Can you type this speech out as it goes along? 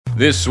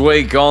This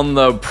week on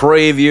the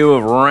preview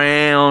of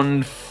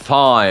round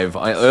 5.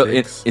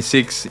 It's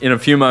 6. In a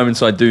few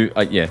moments I do,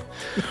 yeah.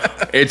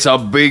 It's a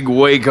big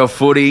week of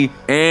footy.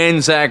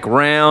 Anzac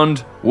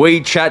round.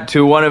 We chat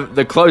to one of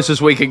the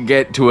closest we can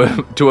get to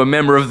a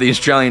member of the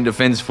Australian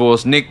Defence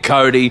Force, Nick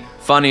Cody,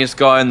 funniest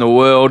guy in the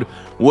world.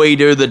 We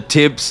do the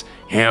tips.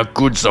 How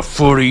good's the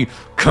footy?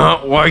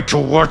 Can't wait to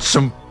watch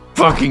some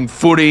fucking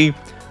footy.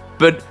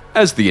 But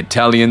as the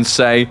Italians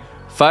say,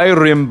 fai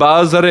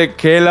rimbalzare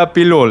che la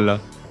pillola.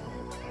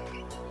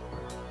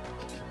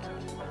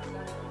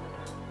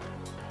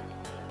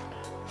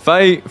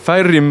 Fai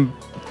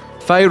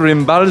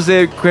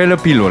rimbalze quella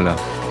pillola.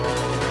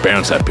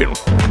 Bounce that pillow.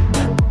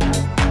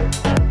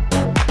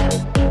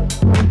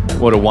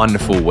 What a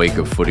wonderful week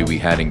of footy we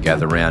had in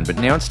Gather Round, but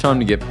now it's time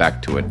to get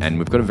back to it, and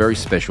we've got a very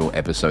special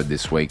episode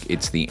this week.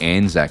 It's the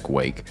Anzac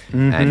week,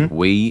 and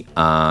we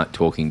are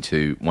talking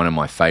to one of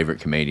my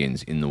favourite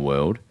comedians in the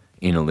world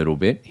in a little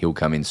bit. He'll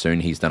come in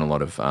soon. He's done a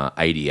lot of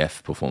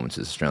ADF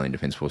performances, Australian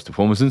Defence Force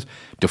performances.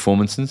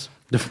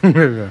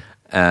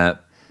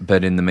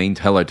 But in the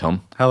meantime, hello,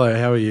 Tom. Hello,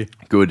 how are you?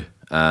 Good.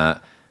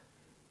 Love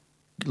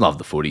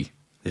the footy.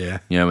 Yeah.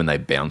 You know, when they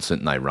bounce it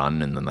and they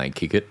run and then they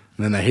kick it.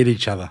 And then they hit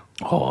each other.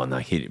 Oh, and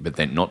they hit it, but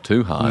then not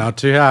too hard. Not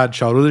too hard,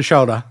 shoulder to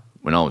shoulder.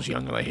 When I was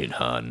younger, they hit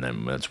hard, and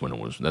then that's when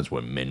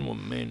men were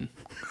men.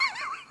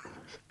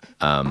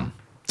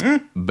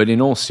 But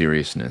in all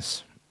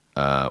seriousness,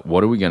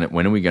 when are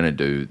we gonna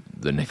do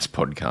the next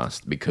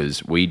podcast?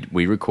 Because we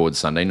record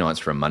Sunday nights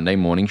for a Monday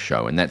morning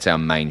show, and that's our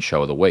main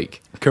show of the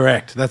week.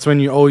 Correct. That's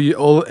when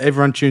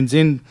everyone tunes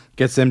in,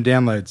 gets them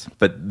downloads.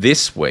 But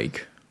this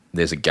week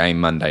there's a game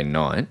Monday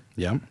night,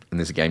 Yeah. and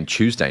there's a game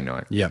Tuesday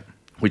night. Yeah.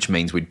 Which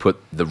means we'd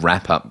put the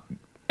wrap-up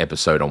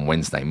episode on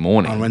Wednesday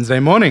morning. On Wednesday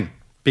morning.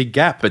 Big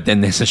gap. But then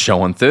there's a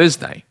show on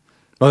Thursday.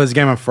 Well, there's a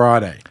game on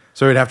Friday.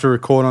 So we'd have to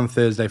record on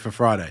Thursday for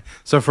Friday.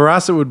 So for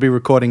us, it would be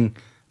recording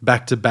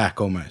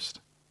back-to-back almost.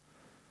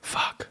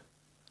 Fuck.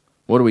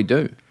 What do we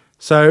do?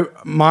 So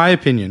my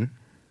opinion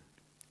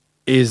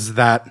is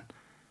that...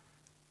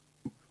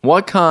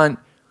 Why can't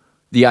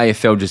the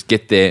AFL just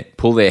get there,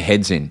 pull their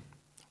heads in?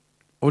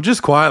 Well,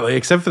 just quietly,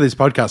 except for this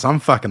podcast, I'm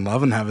fucking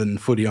loving having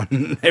footy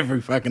on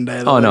every fucking day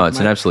of the week. No, it's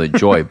an absolute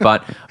joy.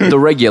 But the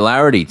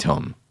regularity,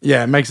 Tom.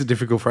 Yeah, it makes it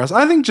difficult for us.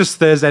 I think just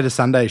Thursday to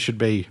Sunday should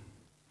be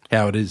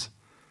how it is.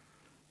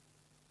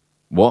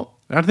 What?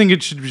 I think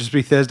it should just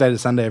be Thursday to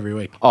Sunday every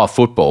week. Oh,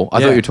 football. I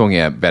thought you were talking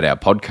about our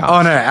podcast.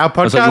 Oh, no, our podcast.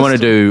 I was like, you want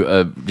to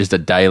do just a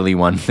daily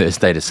one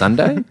Thursday to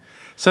Sunday?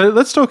 So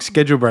let's talk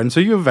schedule, Braden. So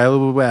you're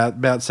available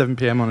about 7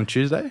 p.m. on a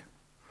Tuesday?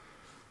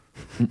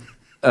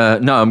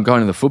 No, I'm going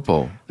to the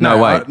football. No,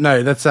 wait.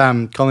 No, that's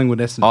Collingwood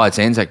Essendon. Oh, it's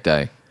Anzac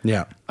Day.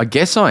 Yeah. I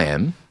guess I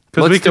am.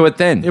 Let's do it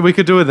then. Yeah, we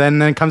could do it then,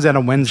 and then it comes out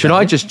on Wednesday. Should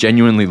I just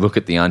genuinely look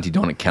at the Auntie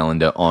Donna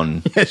calendar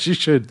on... Yes, you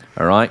should.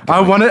 All right.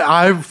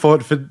 I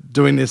fought for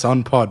doing this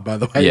on pod, by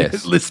the way.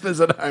 Yes.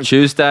 Listeners at home.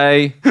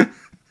 Tuesday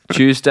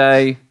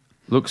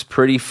looks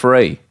pretty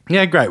free.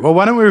 Yeah, great. Well,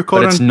 why don't we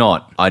record But it's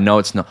not. I know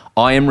it's not.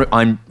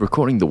 I'm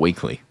recording the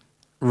weekly.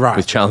 Right.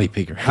 With Charlie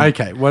Pickering.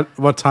 Okay, what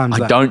time's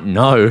that? I don't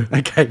know.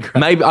 Okay, great.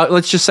 Maybe,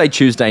 let's just say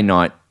Tuesday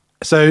night.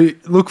 So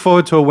look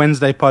forward to a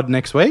Wednesday pod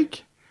next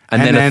week.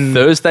 And then a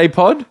Thursday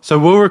pod? So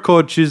we'll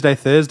record Tuesday,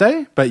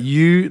 Thursday, but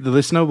you, the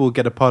listener, will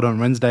get a pod on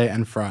Wednesday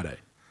and Friday.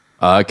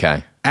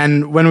 Okay.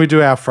 And when we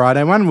do our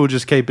Friday one, we'll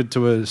just keep it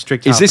to a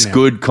strict Is this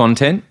good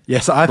content?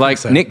 Yes, I think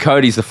so. Like, Nick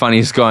Cody's the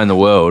funniest guy in the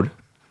world,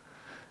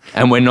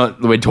 and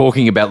we're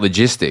talking about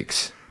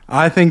logistics.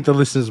 I think the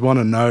listeners want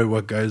to know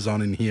what goes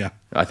on in here.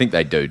 I think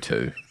they do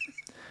too.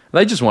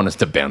 They just want us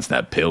to bounce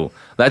that pill.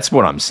 That's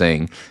what I'm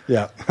seeing.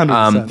 Yeah,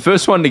 100%.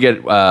 First one to get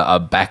a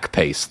back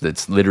piece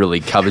that's literally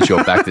covers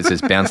your back that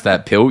says bounce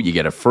that pill, you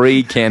get a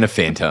free can of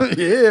Fanta.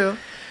 Yeah.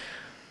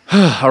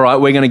 All right,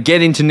 we're going to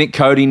get into Nick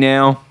Cody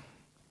now.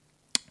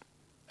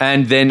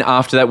 And then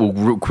after that,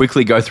 we'll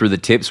quickly go through the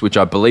tips, which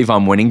I believe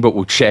I'm winning, but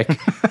we'll check.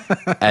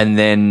 And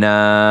then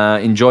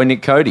enjoy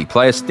Nick Cody.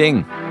 Play a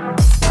sting.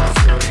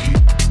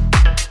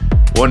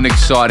 What an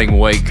exciting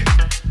week.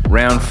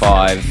 Round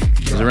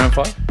 5. Is it round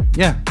 5?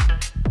 Yeah.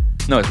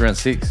 No, it's round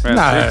 6. No.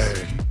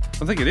 6.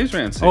 I think it is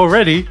round 6.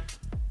 Already?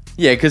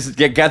 Yeah, because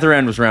Gather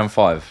Round was round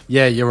 5.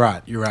 Yeah, you're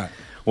right.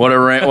 What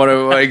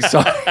a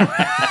exciting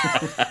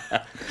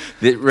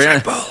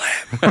round.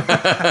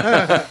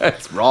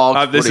 It's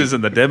wrong. This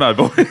isn't the demo,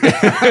 boy.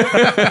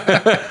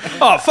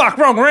 Oh, fuck,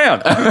 wrong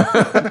round.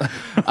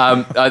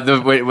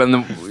 When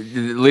the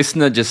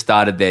listener just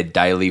started their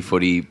daily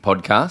footy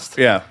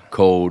podcast,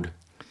 called...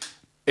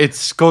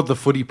 It's called the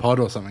Footy Pod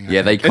or something.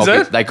 Yeah, they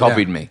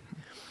copied me.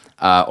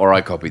 Or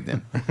I copied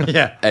them.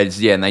 Yeah.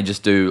 And they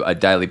just do a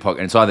daily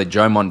podcast. It's either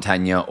Joe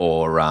Montagna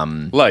or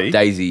Lee.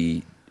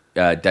 Daisy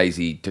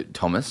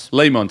Thomas.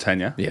 Lee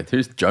Montagna. Yeah,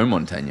 who's Joe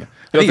Montagna?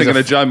 You're thinking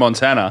of Joe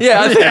Montana.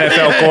 Yeah.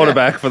 NFL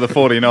quarterback for the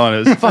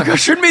 49ers. Fuck, I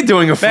shouldn't be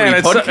doing a footy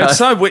podcast. It's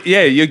so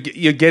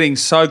you're getting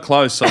so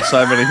close on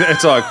so many.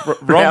 It's like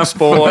wrong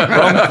sport,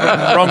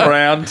 wrong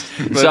round.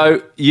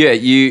 So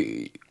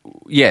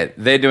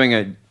they're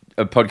doing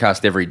a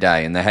podcast every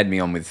day, and they had me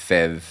on with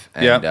Fev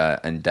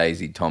and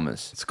Daisy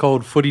Thomas. It's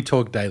called Footy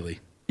Talk Daily.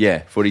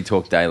 Yeah, Footy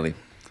Talk Daily.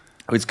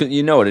 It's good.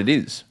 You know what it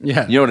is.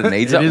 Yeah. You know what it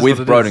needs? It is with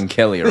what it Broden is.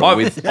 Kelly. Or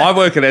with, I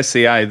work at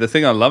SCA. The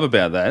thing I love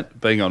about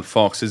that, being on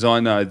Fox, is I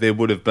know there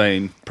would have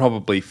been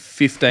probably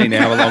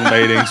 15-hour-long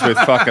meetings with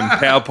fucking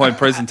PowerPoint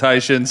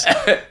presentations,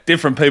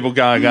 different people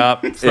going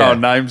up,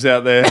 throwing names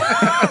out there, so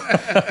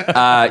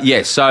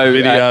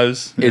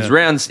videos. It's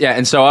rounds. Yeah,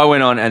 and so I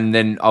went on, and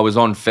then I was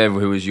on Fev,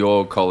 who was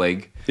your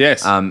colleague.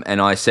 Yes.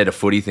 And I said a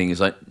footy thing. He's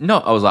like, no.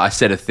 I was like, I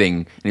said a thing.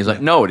 And he's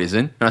like, no, it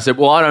isn't. And I said,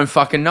 well, I don't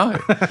fucking know.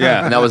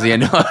 Yeah. And that was the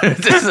end.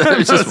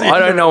 It's just, I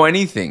don't know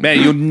anything. Man,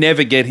 you'll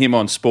never get him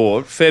on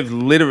sport. Fev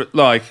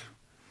literally,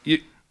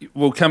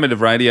 we'll come into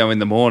radio in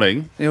the morning,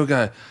 and he'll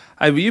go,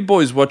 hey, were you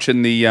boys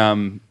watching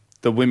the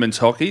women's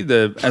hockey,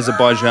 the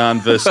Azerbaijan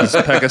versus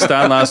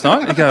Pakistan last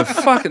night? You go,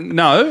 fucking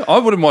no, I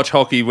wouldn't watch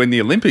hockey when the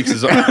Olympics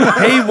is on.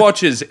 He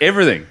watches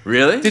everything.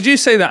 Really? Did you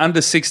see the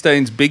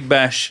under-16s Big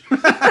Bash,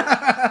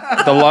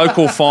 the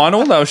local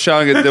final? They were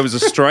showing it, there was a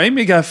stream.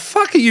 You go,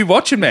 fuck are you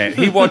watching, man?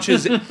 He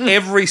watches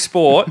every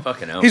sport.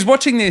 Fucking hell. He's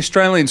watching the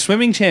Australian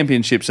Swimming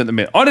Championships at the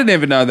minute. I didn't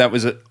even know that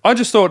was it. I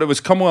just thought it was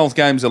Commonwealth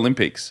Games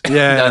Olympics.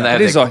 Yeah. No, they-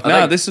 It is like,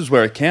 no, they- this is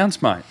where it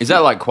counts, mate. Is that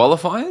like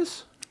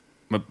qualifiers?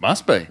 It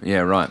must be. Yeah,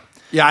 right.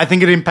 Yeah, I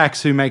think it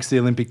impacts who makes the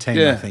Olympic team,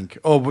 Yeah. I think.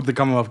 Or the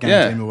Commonwealth Games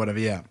Yeah. team or whatever,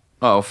 yeah.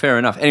 Oh, fair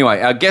enough. Anyway,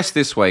 our guest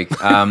this week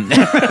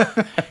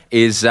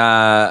is.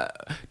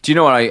 Do you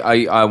know what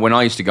I when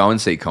I used to go and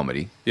see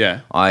comedy?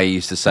 Yeah. I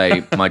used to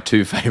say my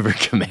two favorite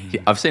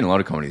comedians. I've seen a lot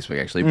of comedy this week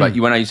actually, but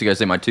when I used to go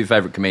see my two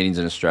favorite comedians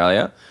in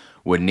Australia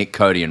were Nick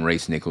Cody and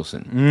Reece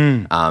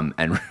Nicholson.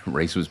 And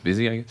Reece was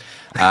busy, I guess.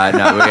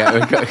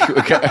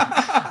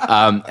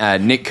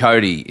 Nick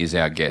Cody is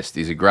our guest.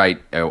 He's a great,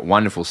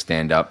 wonderful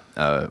stand-up.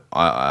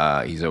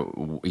 He's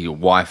your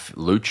wife,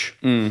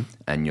 Luch,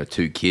 and your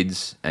two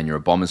kids, and you're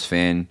a Bombers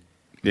fan.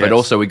 Yes. But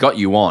also, we got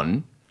you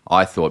on,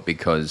 I thought,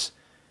 because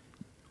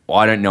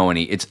I don't know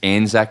any. It's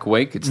Anzac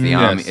Week. It's the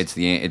army. Yes.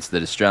 It's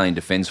the Australian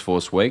Defence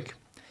Force Week,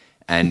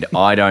 and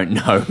I don't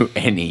know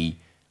any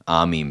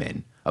army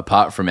men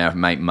apart from our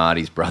mate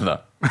Marty's brother,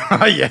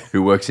 Yeah.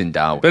 who works in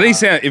Darwin. But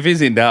if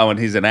he's in Darwin,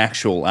 he's an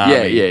actual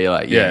army.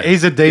 Yeah.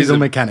 He's a diesel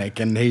mechanic,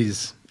 and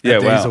he's a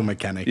diesel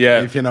mechanic,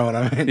 Yeah. if you know what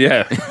I mean.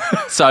 Yeah.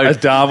 So A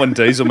Darwin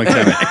diesel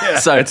mechanic.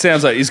 So- it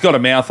sounds like he's got a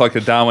mouth like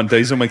a Darwin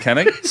diesel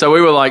mechanic. So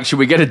we were like, should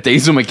we get a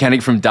diesel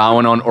mechanic from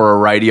Darwin on or a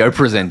radio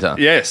presenter?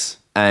 Yes.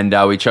 And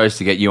we chose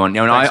to get you on.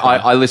 Now, and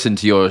Thanks, I listened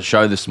to your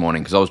show this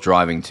morning because I was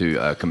driving to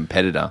a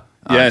competitor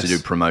Yes. to do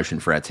promotion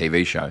for our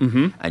TV show.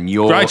 Mm-hmm. And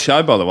your Great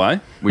show, by the way.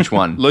 Which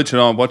one? Luch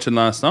and I were watching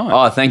last night.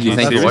 Oh, thank you.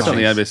 Thank you. Series for on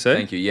the watching. ABC.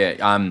 Thank you.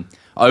 Yeah.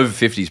 Over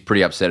 50 is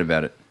pretty upset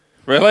about it.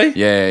 Really?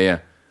 Yeah.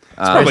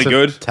 Probably Waste of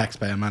good.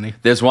 Taxpayer money.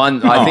 There's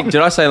one. I think. Did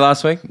I say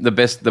last week the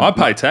best? I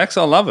pay tax.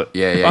 I love it.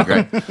 Yeah,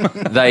 great.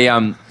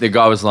 The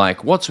guy was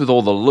like, "What's with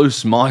all the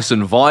loose mice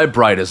and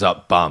vibrators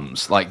up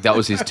bums?" Like that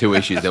was his two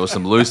issues. There was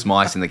some loose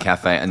mice in the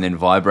cafe, and then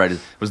vibrators.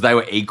 They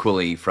were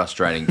equally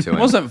frustrating to him.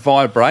 Wasn't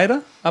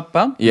vibrator up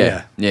bum?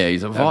 Yeah.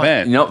 He's a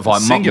man. not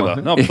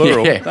Singular, not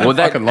plural. Don't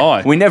fucking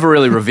lie. We never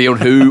really revealed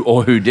who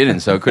or who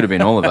didn't, so it could have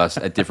been all of us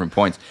at different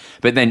points.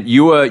 But then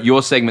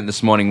your segment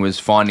this morning was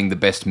finding the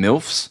best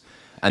MILFs,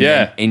 and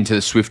then into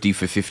the Swifty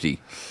for 50.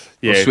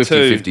 Yeah, or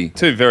Swifty 50.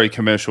 two very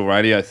commercial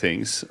radio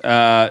things.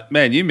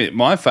 Man,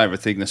 my favourite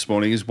thing this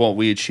morning is what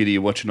weird shit are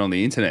you watching on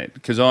the internet?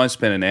 Because I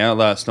spent an hour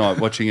last night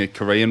watching a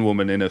Korean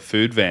woman in a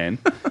food van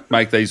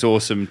make these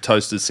awesome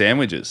toasted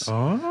sandwiches.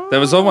 Oh. There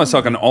was almost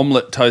like an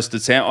omelette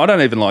toasted sandwich. I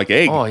don't even like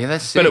egg. Oh, yeah,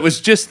 that's sick. But it was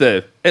just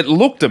it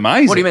looked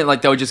amazing. What do you mean?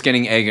 Like they were just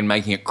getting egg and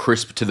making it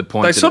crisp to the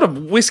point? They that sort of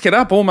whisk it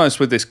up almost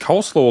with this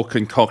coleslaw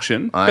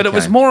concoction, but it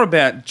was Okay. more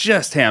about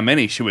just how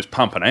many she was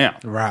pumping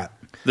out. Right.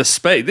 The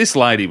speed. This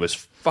lady was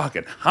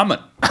fucking humming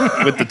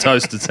with the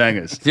toasted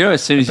sangers. You know,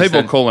 as soon as you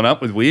People said, calling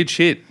up with weird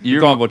shit. You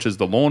The guy rem- watches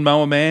The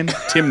Lawnmower Man,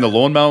 Tim the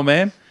Lawnmower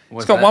Man.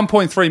 What's He's got that?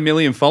 1.3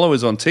 million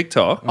followers on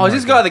TikTok. oh, is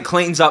this guy that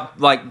cleans up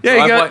like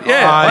Yeah, you go- driveway?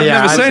 yeah. Oh, I've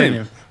never seen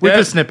him. With Yeah.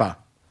 the snipper.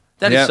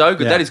 that is Yeah. so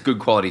good. Yeah. That is good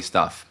quality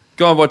stuff.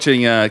 Guy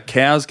watching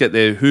cows get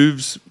their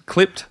hooves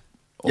clipped.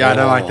 Yeah, I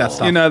don't like that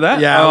stuff. You know that?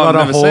 Yeah, Oh, a lot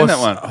I've of never seen horse, that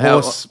one.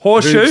 horse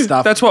Horseshoe? hoof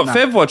stuff. That's what No.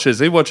 Fev watches.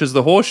 He watches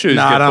the horseshoes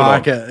No, get I don't put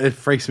like on. it. It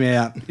freaks me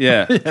out.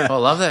 Yeah. Oh, I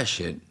love that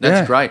shit. That's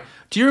Yeah. great.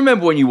 Do you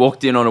remember when you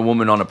walked in on a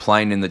woman on a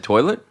plane in the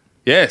toilet?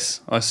 Yes,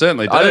 I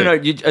certainly do. I don't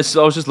know.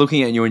 I was just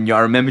looking at you, and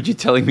I remembered you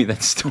telling me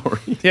that story.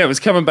 Yeah, it was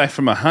coming back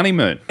from a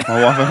honeymoon.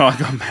 My wife and I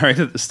got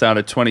married at the start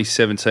of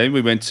 2017.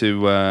 We went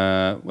to,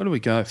 where do we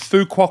go?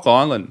 Phu Quoc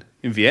Island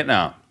in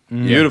Vietnam.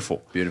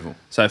 Beautiful. Beautiful.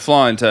 So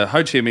fly into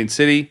Ho Chi Minh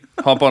City,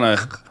 hop on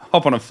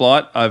a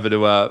flight over to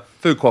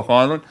Phu Quoc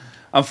Island.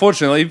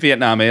 Unfortunately,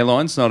 Vietnam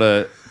Airlines not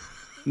a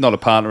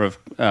partner of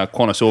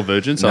Qantas or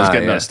Virgin, so I was No,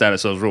 getting yeah. no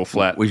status. I was real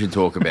flat. We should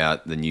talk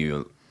about the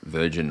new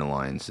Virgin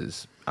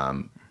alliances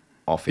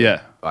off here.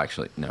 Yeah. Oh,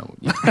 actually, no.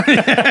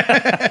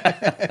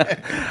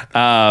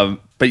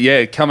 But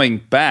yeah, coming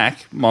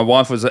back,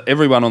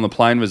 everyone on the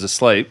plane was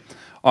asleep.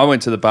 I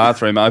went to the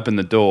bathroom, opened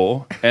the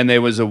door, and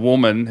there was a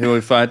woman who,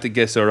 if I had to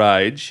guess her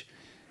age,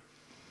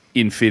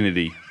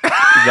 infinity.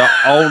 the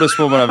oldest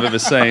woman I've ever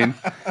seen,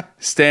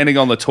 standing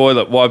on the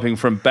toilet, wiping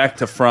from back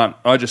to front.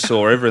 I just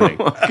saw everything.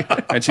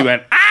 And she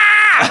went,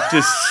 ah!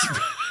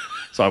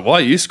 It's like, why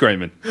are you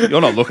screaming?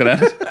 You're not looking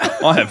at it.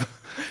 I have.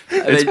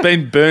 It's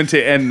been burnt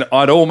it, and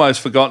I'd almost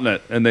forgotten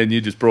it, and then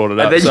you just brought it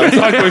up. So it's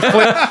like we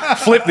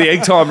flipped the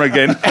egg timer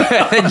again.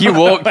 And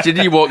did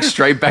you walk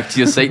straight back to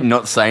your seat and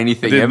not say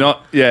anything? Did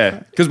not,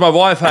 yeah. Because my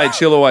wife hates,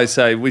 she'll always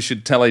say, we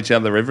should tell each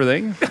other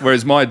everything.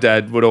 Whereas my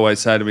dad would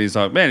always say to me, he's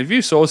like, man, if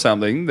you saw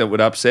something that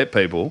would upset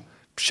people,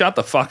 shut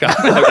the fuck up.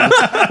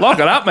 Lock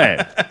it up,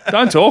 man.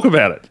 Don't talk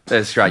about it.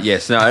 That's great.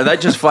 Yes. No,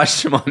 that just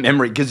flashed to my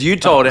memory because you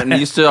told it and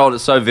you told it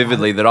so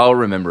vividly that I'll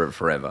remember it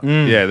forever.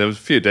 Yeah, there was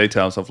a few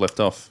details I've left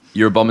off.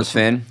 You're a Bombers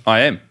fan?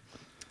 I am.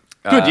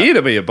 Good year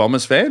to be a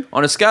Bombers fan.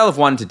 On a scale of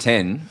 1 to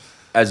 10,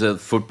 as a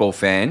football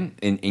fan,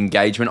 in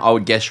engagement, I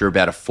would guess you're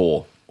about a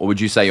 4. Or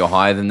would you say you're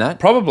higher than that?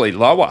 Probably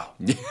lower.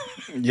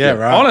 Yeah,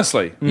 right.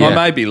 Honestly, I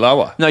may be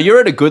lower. No, you're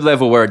at a good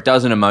level where it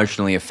doesn't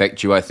emotionally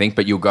affect you, I think,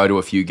 but you'll go to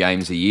a few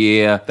games a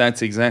year.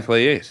 That's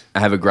exactly it.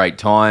 Have a great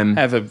time.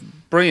 Have a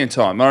brilliant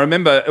time. I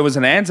remember it was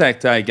an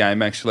Anzac Day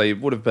game, actually. It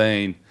would have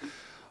been,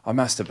 I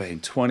must have been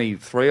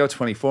 23 or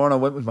 24, and I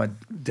went with my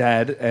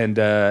dad and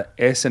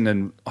Essen,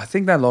 and I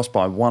think they lost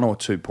by 1 or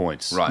 2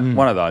 points. Right.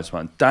 One of those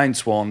ones. Dane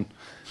Swan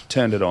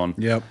turned it on.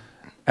 Yep.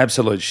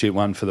 Absolute shit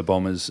one for the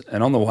Bombers.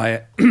 And on the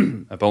way,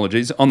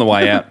 apologies, on the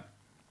way out,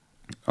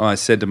 I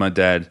said to my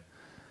dad,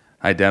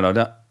 hey, Dad, I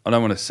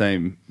don't want to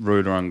seem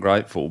rude or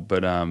ungrateful,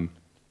 but I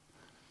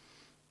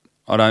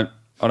don't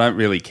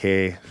really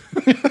care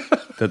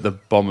that the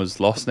Bombers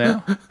lost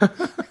now.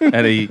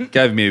 And he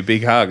gave me a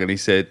big hug and he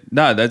said,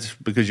 no, that's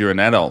because you're an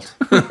adult.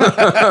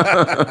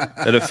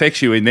 It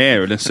affects you in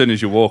there, and as soon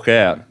as you walk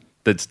out,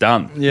 that's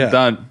done.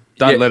 Yeah.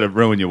 Don't let it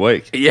ruin your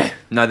week. Yeah,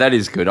 no, that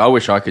is good. I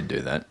wish I could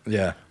do that.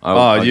 Yeah.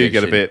 I'll you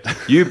get a shit. bit.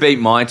 You beat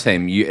my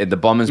team. The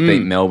Bombers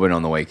beat Melbourne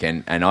on the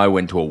weekend, and I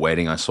went to a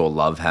wedding. I saw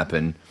love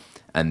happen.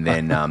 And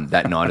then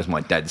that night is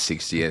my dad's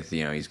 60th.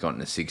 You know, he's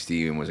gotten to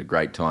 60 and was a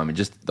great time. And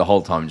just the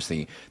whole time just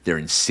thinking, they're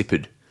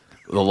insipid.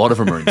 A lot of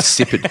them are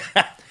insipid.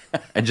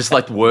 And just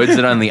like words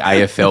that only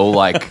AFL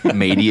like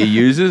media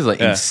uses, like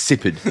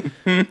insipid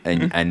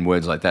and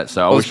words like that.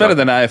 So It's better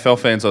than AFL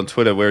fans on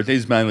Twitter, where it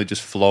is mainly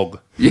just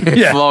flog.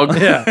 Yeah, flog.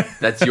 Yeah.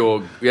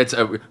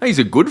 He's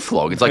a good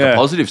flog. It's like a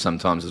positive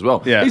sometimes as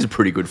well. Yeah. He's a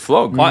pretty good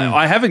flog.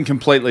 I haven't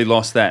completely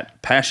lost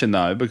that passion,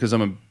 though, because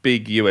I'm a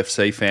big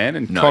UFC fan.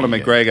 And Conor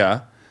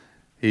McGregor,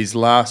 his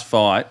last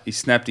fight, he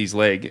snapped his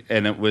leg,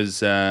 and it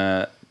was...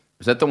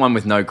 Was that the one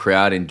with no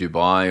crowd in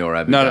Dubai or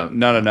Abu Dhabi?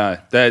 No.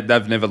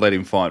 They've never let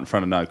him fight in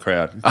front of no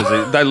crowd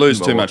because they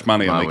lose too much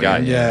money on the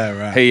game.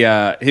 Yeah,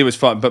 right. He was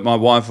fighting, but my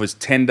wife was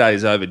 10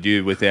 days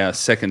overdue with our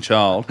second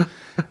child,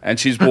 and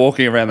she's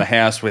walking around the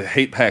house with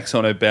heat packs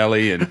on her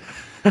belly, and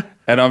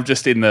I'm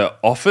just in the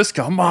office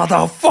going,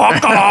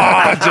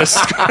 motherfucker!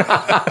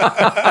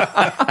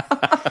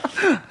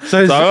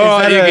 So, all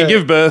right, you can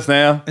give birth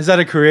now. Is that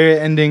a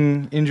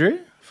career-ending injury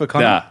for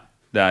Conor?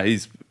 Nah,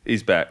 he's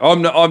back.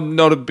 I'm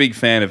not a big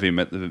fan of him.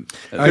 He's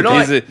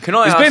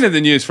been in the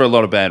news for a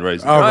lot of bad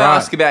reasons. Can I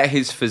ask about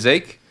his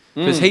physique?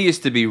 Because he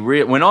used to be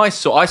real. When I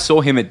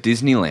saw him at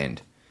Disneyland.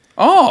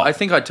 Oh, I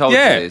think I told you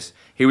this.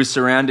 He was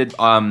surrounded.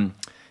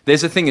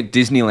 There's a thing at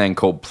Disneyland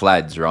called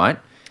plaids, right?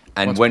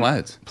 And What's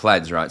plaids?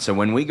 Plaids, right? So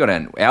when we got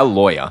in, our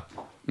lawyer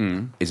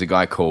is a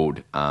guy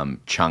called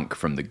Chunk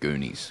from the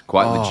Goonies.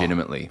 Quite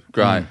legitimately,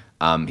 great.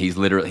 He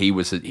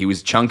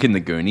was Chunk in the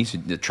Goonies,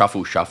 the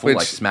truffle shuffle,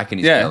 like smacking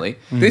his belly.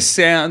 This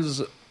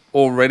sounds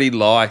already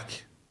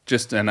like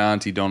just an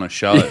Auntie Donna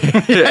show.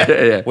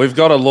 Yeah. We've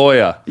got a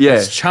lawyer. Yeah.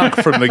 It's Chunk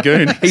from the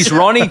Goonies. He's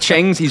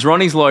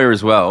Ronnie's lawyer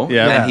as well.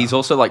 Yeah. And he's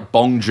also like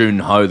Bong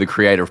Joon-ho, the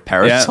creator of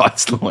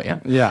Parasite's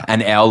lawyer. Yeah.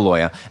 And our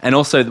lawyer. And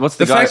also, what's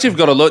the guy? fact you've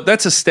got to look,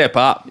 that's a step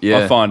up,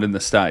 I find, in the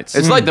States.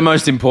 It's like the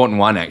most important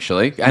one,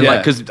 actually. And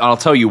because I'll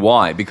tell you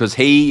why. Because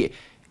he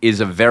is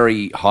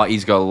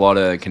he's got a lot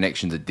of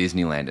connections at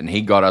Disneyland, and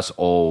he got us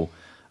all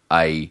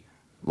a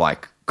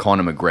like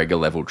Conor McGregor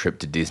level trip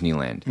to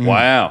Disneyland.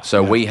 Wow.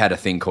 So we had a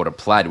thing called a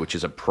plaid, which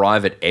is a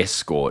private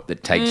escort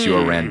that takes you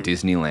around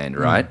Disneyland,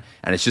 right?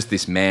 And it's just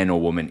this man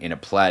or woman in a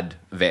plaid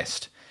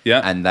vest.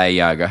 Yeah. And they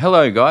go,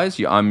 hello, guys.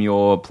 I'm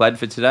your plaid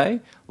for today.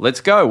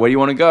 Let's go. Where do you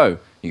want to go?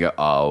 You go,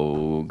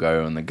 we'll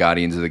go on the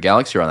Guardians of the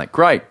Galaxy. I'm like,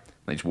 great.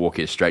 They just walk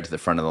you straight to the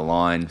front of the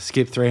line.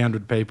 Skip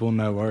 300 people,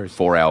 no worries.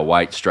 4-hour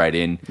wait, straight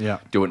in. Yeah.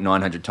 Do it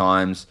 900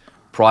 times.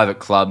 Private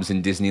clubs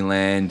in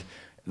Disneyland.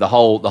 The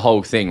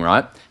whole thing,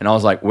 right? And I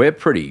was like, we're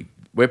pretty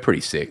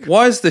sick.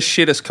 Why is the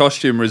shittest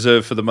costume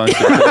reserved for the most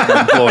important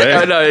employee?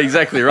 I know,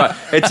 exactly right.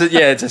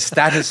 It's a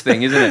status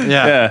thing, isn't it?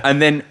 Yeah. And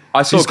then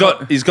I saw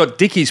He's got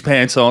Dickies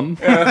pants on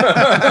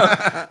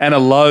and a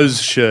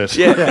Lowe's shirt.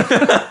 Yeah.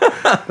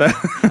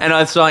 And I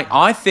was like,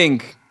 I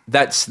think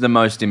that's the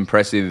most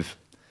impressive.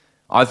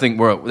 I think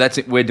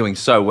we're doing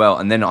so well.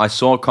 And then I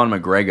saw Conor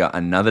McGregor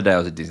another day. I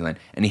was at Disneyland,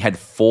 and he had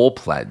 4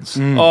 plaids.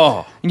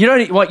 Oh, And you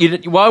don't.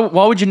 Why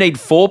would you need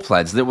 4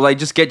 plaids? Well, they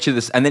just get you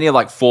this, and then he had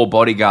like 4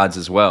 bodyguards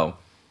as well.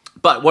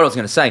 But what I was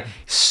going to say,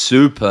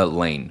 super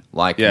lean,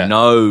 like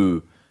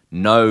no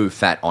no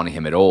fat on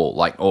him at all,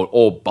 like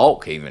or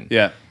bulk even.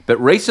 Yeah. But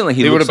recently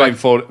He would looks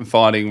have been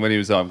fighting when he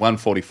was like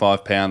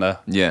 145 pounder.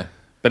 Yeah.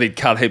 But he'd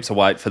cut heaps of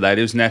weight for that.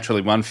 He was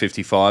naturally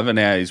 155 and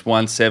now he's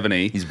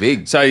 170. He's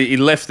big. So he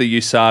left the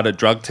USADA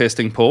drug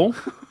testing pool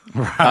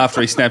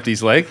after he snapped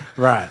his leg.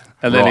 Right.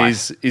 And then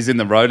Right. he's in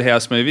the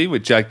Roadhouse movie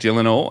with Jake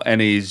Gyllenhaal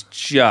and he's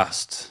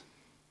just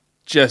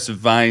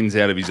veins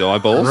out of his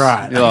eyeballs.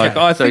 Right. You're like,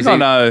 I think I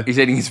know. He's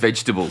eating his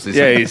vegetables.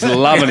 Yeah, he's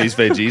loving his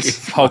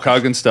veggies. Hulk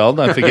Hogan style.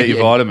 Don't forget your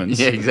vitamins.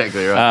 Yeah,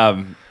 exactly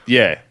right.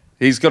 Yeah.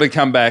 He's got to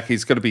come back.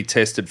 He's got to be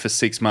tested for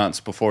 6 months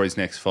before his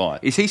next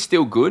fight. Is he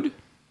still good?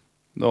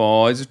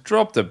 Oh, he's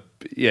dropped a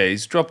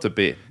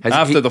bit.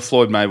 After the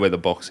Floyd Mayweather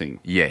boxing.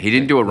 Yeah, he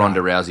didn't do a Ronda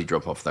Rousey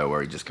drop off though,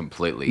 where he just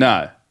completely.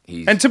 No.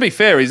 And to be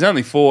fair, he's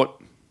only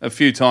fought a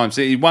few times.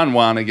 He won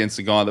one against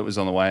the guy that was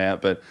on the way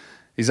out, but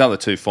his other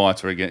two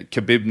fights were against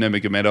Khabib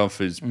Nurmagomedov,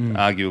 who's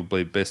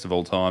arguably best of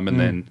all time, and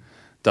then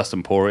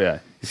Dustin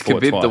Poirier. Is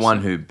Khabib the one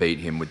who beat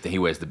him with he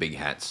wears the big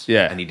hats?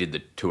 Yeah. And he did the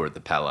tour at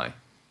the Palais.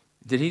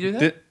 Did he do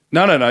that?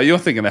 No. You're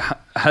thinking of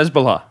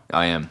Hezbollah.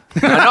 I am.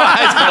 No, not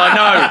Hezbollah,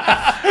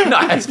 no.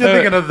 Not You're Hezbollah.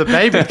 thinking of the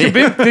baby. Did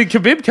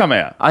Khabib come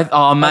out?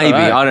 Maybe.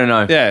 I don't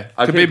know. Yeah,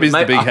 Khabib is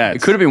the big hats.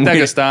 It could have been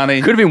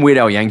Dagestani. Could have been Weird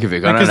Al Yankovic. I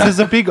don't Because know. there's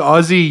a big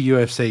Aussie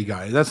UFC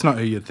guy. That's not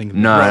who you're thinking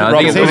of. No, I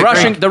think it's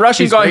Robert the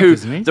Russian He's guy Greek,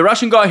 isn't he? the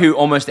Russian guy who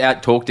almost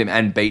out-talked him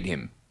and beat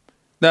him.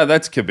 No,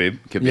 that's Khabib.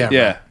 Khabib.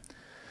 Yeah.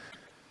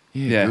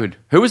 Yeah. Good.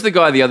 Who was the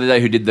guy the other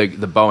day who did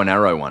the bow and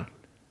arrow one?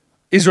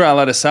 Israel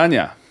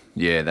Adesanya.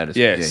 Yeah, that is.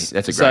 Yes. Yeah,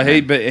 that's a great So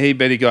name. he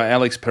beat a guy,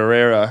 Alex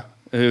Pereira,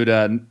 who'd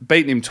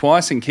beaten him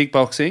twice in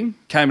kickboxing,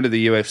 came into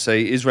the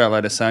UFC. Israel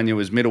Adesanya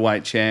was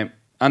middleweight champ,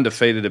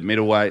 undefeated at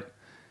middleweight.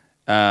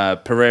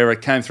 Pereira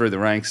came through the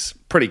ranks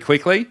pretty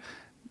quickly.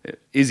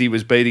 Izzy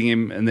was beating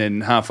him, and then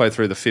halfway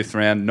through the 5th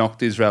round,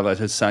 knocked Israel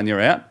Adesanya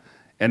out.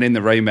 And in the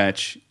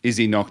rematch,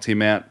 Izzy knocked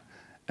him out.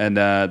 And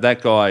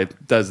that guy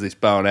does this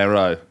bow and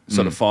arrow,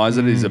 sort of fires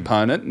at his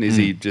opponent, and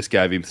Izzy just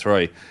gave him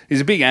 3.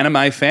 He's a big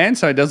anime fan,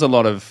 so he does a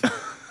lot of...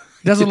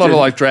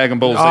 like Dragon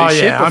Ball Z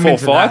shit I'm before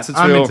into fights. That. It's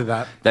I'm real. into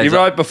that. He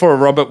wrote before a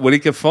Robert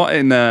Whittaker fight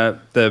in the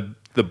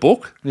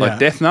book, like Yeah.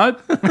 Death Note.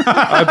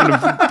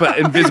 Opened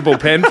an invisible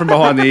pen from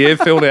behind the ear,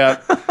 filled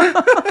out.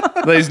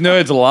 These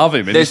nerds love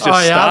him, and he's just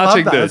I love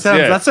starching that. dudes.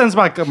 That sounds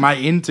like my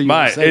into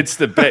Mate, UFC. it's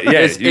the best.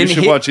 Yeah, you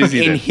should watch Izzy.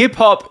 In then. hip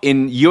hop,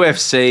 in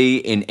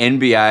UFC, in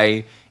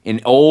NBA,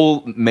 in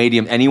all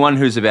medium, anyone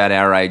who's about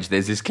our age,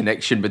 there's this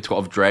connection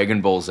of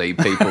Dragon Ball Z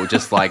people.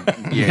 Just like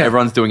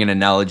everyone's doing an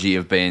analogy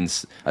of being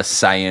a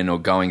Saiyan or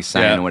going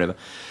Saiyan or whatever.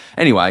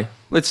 Anyway,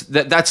 that's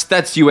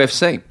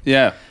UFC.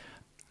 Yeah,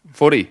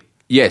 footy.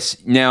 Yes.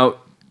 Now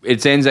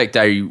it's Anzac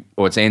Day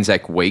or it's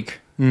Anzac Week.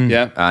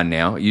 Yeah,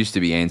 Now it used to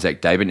be Anzac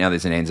Day, but now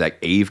there's an Anzac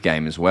Eve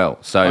game as well.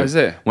 So is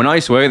there? when I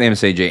used to work at the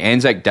MCG,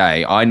 Anzac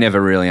Day, I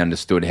never really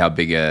understood how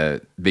big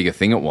a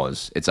thing it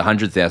was. It's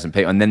 100,000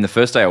 people, and then the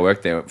first day I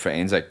worked there for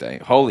Anzac Day,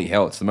 holy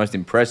hell, it's the most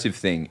impressive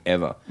thing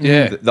ever.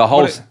 Yeah. the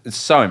whole What it's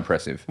so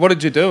impressive. What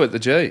did you do at the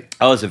G?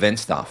 I was event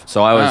staff,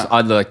 so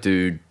I'd like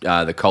do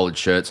the collared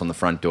shirts on the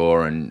front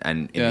door and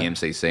in the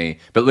MCC.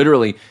 But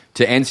literally,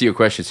 to answer your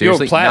question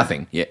seriously, plaid.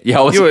 nothing. Yeah,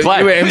 I was You were- plaid.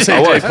 you were MCG I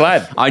was.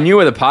 plaid. I knew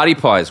where the party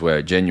pies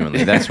were.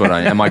 Genuinely, that's what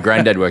I. And my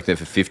granddad worked there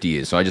for 50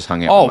 years, so I just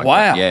hung out. Oh, with my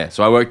wow. dad. Yeah,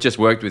 so I just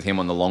worked with him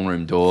on the long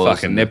room doors.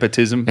 Fucking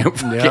nepotism.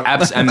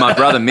 And my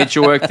brother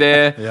Mitchell worked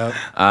there. Yep.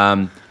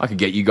 I could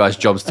get you guys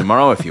jobs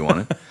tomorrow if you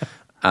wanted.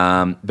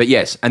 But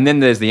yes, and then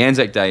there's the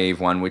Anzac Day Eve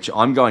one, which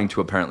I'm going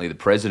to apparently the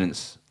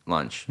president's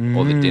lunch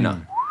or the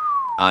dinner.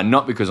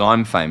 Not because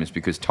I'm famous,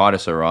 because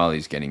Titus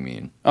O'Reilly's getting me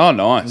in. Oh,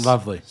 nice,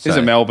 Lovely. He's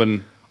a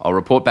Melbourne. I'll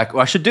report back.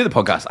 Well, I should do the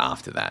podcast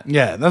after that.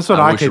 Yeah, that's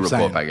what I we should keep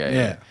report saying.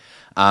 back.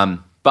 Yeah.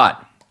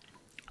 But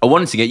I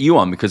wanted to get you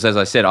on because, as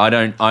I said,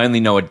 I only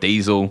know a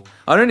diesel.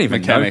 I don't even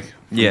Mechanic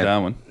know. from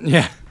Darwin.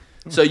 Yeah.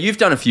 So you've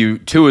done a few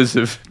tours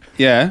of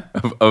Yeah,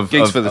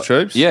 gigs for the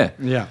troops. Yeah.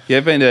 Yeah. Yeah,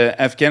 been to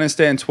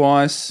Afghanistan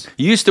twice.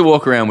 You used to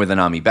walk around with an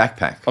army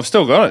backpack. I've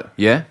still got it.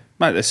 Yeah.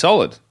 Mate, they're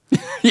solid.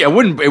 Yeah, it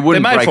wouldn't. They're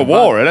made break for apart.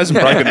 war. It hasn't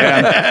broken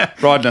down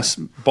riding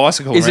a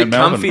bicycle Is around it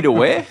Melbourne. comfy to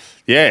wear?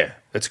 Yeah,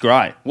 it's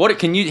great.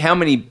 How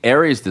many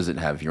areas does it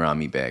have? Your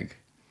army bag?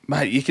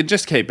 Mate, you can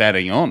just keep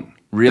adding on.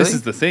 Really? This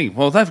is the thing.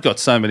 Well, they've got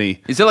so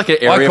many. Is there like an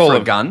area call for a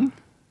them- gun?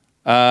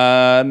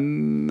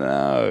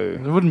 No.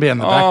 It wouldn't be on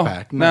the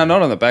backpack. No,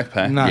 not on the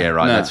backpack. No. Yeah,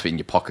 right. No. That's in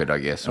your pocket, I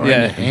guess. Right?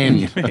 Yeah.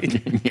 Hand.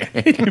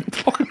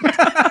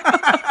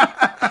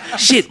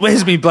 Shit,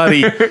 where's me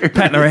bloody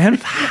patting around?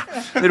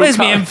 Where's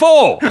me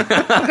M4?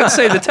 I can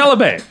see the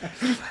Taliban.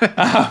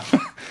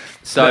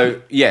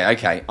 So yeah,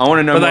 okay. I want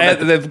to know. But more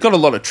about they've got a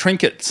lot of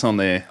trinkets on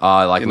there.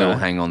 Oh, like little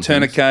hang-on things.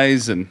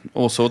 tourniquets and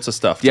all sorts of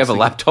stuff. Do you have a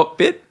laptop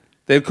bit?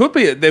 There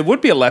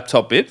would be a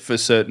laptop bit for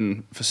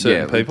certain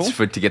people. it's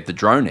to get the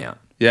drone out.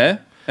 Yeah,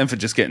 and for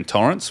just getting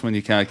torrents when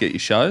you can't get your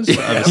shows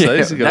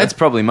overseas. Yeah, that's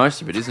probably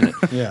most of it, isn't it?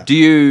 Yeah.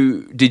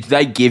 Did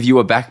they give you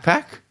a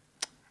backpack?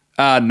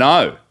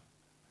 No.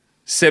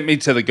 Sent me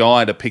to the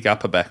guy to pick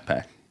up a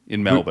backpack.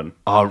 in Melbourne.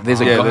 Oh,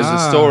 there's a There's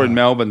a store in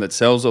Melbourne that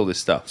sells all this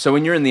stuff. So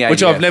when you're in the ADF,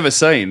 Which I've never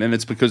seen, and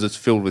it's because it's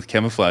filled with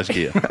camouflage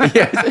gear.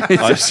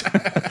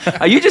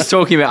 Are you just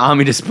talking about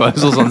army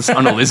disposals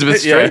on Elizabeth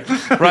Street?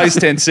 Yeah. Race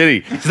Tent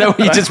City. Is that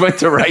when you just went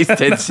to Race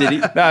Tent City?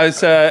 No,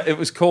 it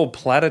was called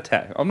Plat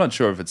Attack. I'm not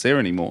sure if it's there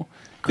anymore.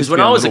 Because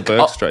when I was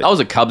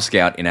a Cub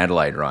Scout in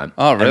Adelaide, right?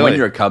 Oh, really? And when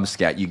you're a Cub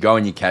Scout, you go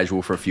and you're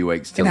casual for a few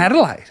weeks. In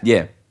Adelaide?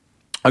 Yeah.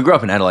 I grew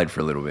up in Adelaide for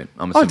a little bit.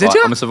 Did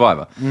you? I'm a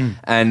survivor.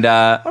 And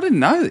I didn't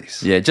know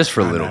this. yeah, just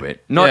for a little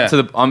bit. Not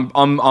to the.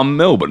 I'm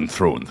Melbourne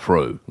through and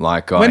through.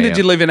 When did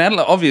you live in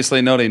Adelaide?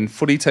 Obviously not in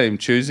footy team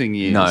choosing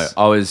years. No,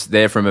 I was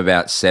there from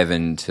about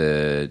 7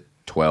 to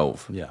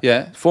 12. Yeah.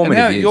 Yeah.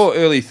 Formative and years. Your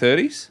early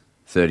 30s?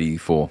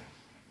 34.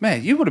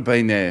 Man, you would have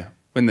been there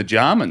when the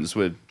Jarmans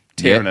were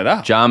tearing it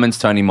up. Jarmans,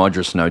 Tony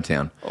Modra,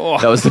 Snowtown. Oh.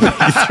 That was the big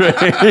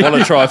three. What a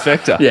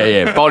trifecta.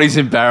 Yeah. Bodies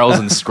in barrels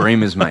and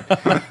screamers, mate.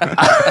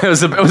 It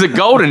was a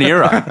golden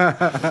era.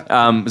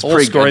 It was All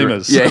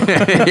screamers. Yeah.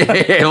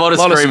 A lot of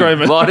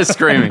screaming. A lot of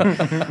screaming.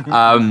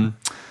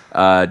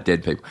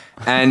 Dead people.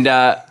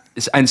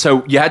 And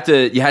so you had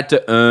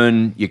to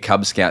earn your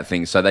Cub Scout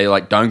thing. So they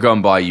don't go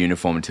and buy a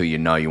uniform until you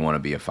know you want to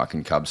be a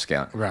fucking Cub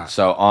Scout. Right.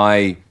 So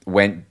I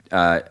went.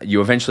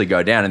 You eventually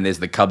go down and there's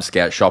the Cub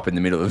Scout shop in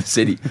the middle of the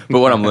city. But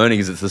what I'm learning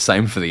is it's the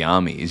same for the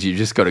army. Is you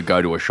just got to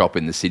go to a shop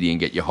in the city and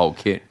get your whole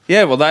kit.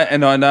 Yeah, well,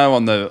 and I know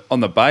on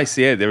the base,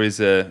 there is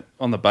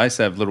on the base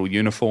they have little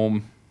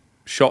uniform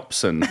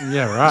shops and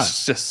Yeah, right.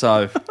 It's just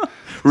so.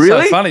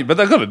 Really? So funny, but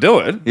they've got to do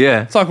it.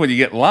 Yeah. It's like when you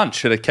get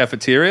lunch at a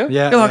cafeteria.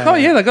 Yeah, You're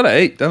like, yeah. they've got to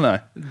eat, don't they?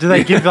 Do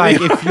they give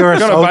if you're a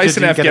Got a soldier, base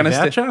do in you get a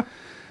Afghanistan. voucher?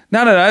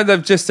 No.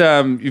 They've just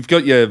you've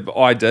got your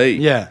ID.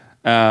 Yeah.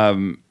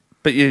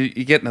 But you're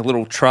getting a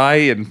little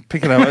tray and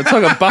picking up. It's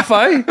like a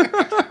buffet.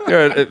 You're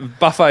at a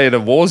buffet at a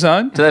war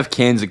zone. Do they have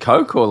cans of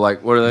Coke or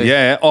what are they?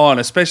 Yeah. Oh, and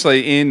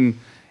especially in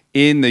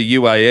the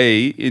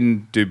UAE,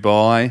 in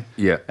Dubai.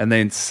 Yeah. And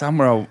then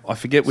somewhere I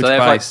forget which So they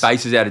have base.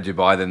 bases out of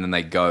Dubai, then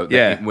they go.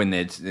 Yeah. When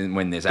there's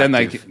then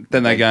active.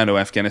 they go into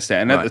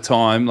Afghanistan. And Right. at the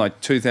time,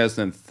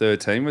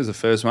 2013 was the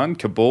first one.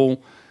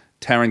 Kabul,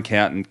 Tarin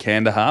Kowt, and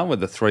Kandahar were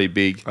the three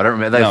big. I don't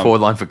remember. They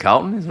forward line for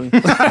Carlton. Is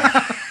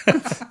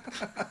it?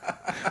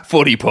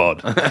 Footy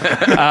pod.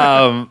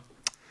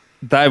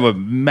 They were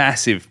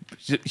massive,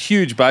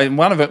 huge base.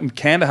 One of them,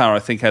 Kandahar, I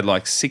think, had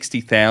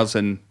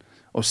 60,000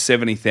 or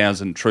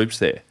 70,000 troops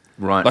there.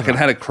 Right. It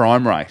had a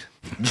crime rate.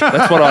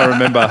 That's what I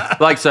remember.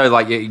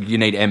 You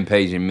need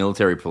MPs and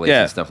military police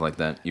Yeah. and stuff like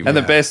that. And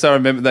the best I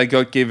remember, they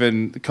got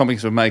given, the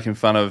comics were making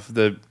fun of,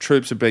 the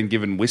troops had been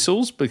given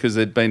whistles because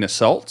there'd been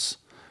assaults,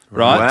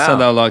 right? Wow. So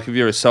they were like, if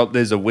you're assault,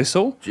 there's a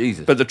whistle.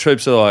 Jesus. But the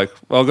troops are like,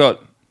 well, I've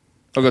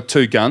got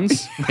 2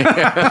 guns.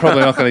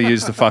 Probably not going to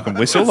use the fucking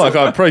whistle. I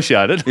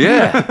appreciate it.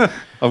 Yeah.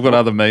 I've got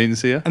other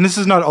means here. And this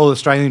is not all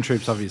Australian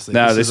troops, obviously.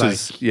 No, this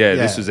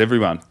was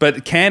everyone.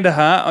 But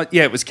Kandahar,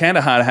 it was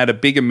Kandahar had a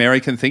big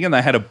American thing, and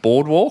they had a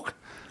boardwalk,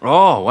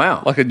 Oh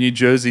wow. like a New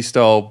Jersey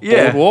style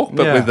Yeah. boardwalk,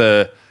 but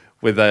Yeah.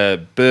 with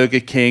a Burger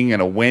King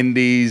and a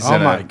Wendy's. Oh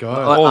and my a,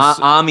 God.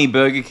 Army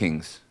Burger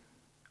Kings.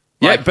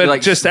 Yeah,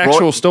 but just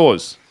actual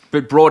stores.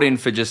 But brought in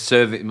for just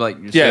servicemen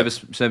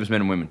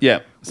and women. Yeah,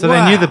 So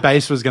they knew the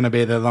base was going to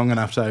be there long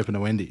enough to open a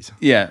Wendy's.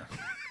 yeah.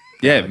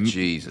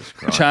 Jesus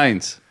Christ.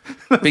 Chains,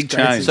 big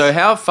chains. So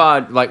how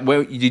far?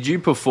 Where did you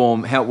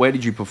perform? Where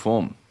did you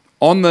perform?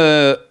 on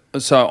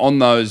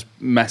those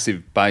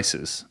massive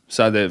bases.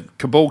 So the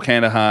Kabul,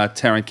 Kandahar,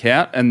 Tarin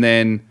Kowt, and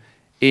then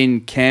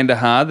in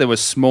Kandahar there were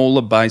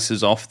smaller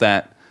bases off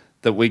that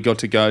we got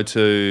to go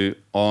to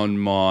on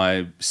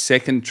my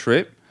second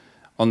trip.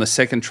 On the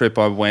second trip,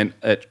 I went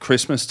at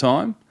Christmas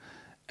time,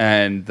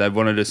 and they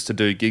wanted us to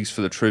do gigs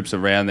for the troops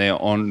around there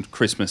on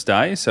Christmas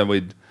Day. So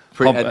we'd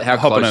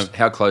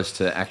How close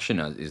to action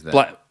is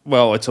that?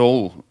 it's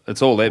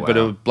all there, but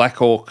a Black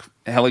Hawk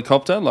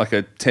helicopter, like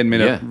a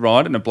 10-minute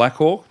ride in a Black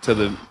Hawk to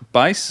the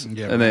base, and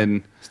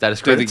then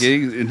Status do the credits?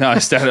 gig. No,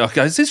 status. I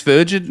go, is this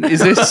Virgin? Is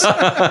this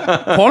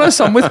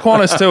Qantas? I'm with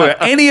Qantas too.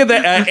 Any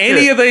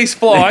of these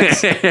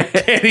flights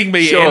getting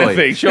me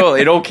anything?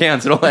 Surely, it all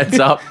counts. It all adds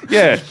up.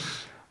 Yeah.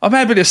 I'm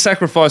happy to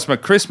sacrifice my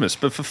Christmas,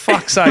 but for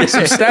fuck's sake,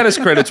 some status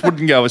credits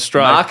wouldn't go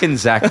astray. Mark and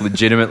Zach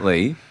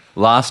legitimately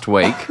last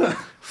week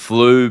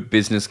flew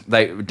business.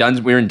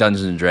 We're in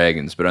Dungeons and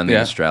Dragons, but only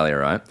in Australia,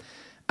 right?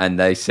 And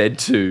they said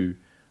to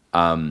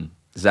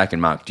Zach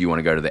and Mark, "Do you want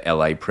to go to the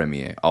LA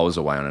premiere?" I was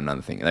away on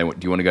another thing. And they went,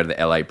 "Do you want to go to the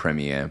LA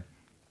premiere?"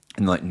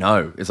 And they're like,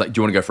 "No." It's like, "Do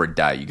you want to go for a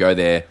day? You go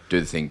there, do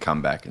the thing,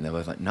 come back." And they're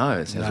both like, "No,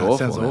 it sounds awful." It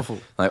sounds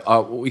awful. Like,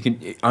 "Oh, we can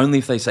only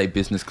if they say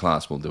business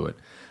class, we'll do it."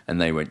 And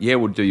they went, "Yeah,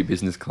 we'll do your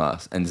business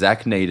class." And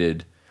Zach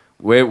needed,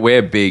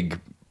 we're big,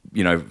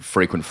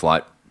 frequent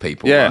flight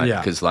people, Yeah. right? Yeah.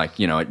 Because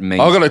it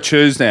means. I've got to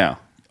choose now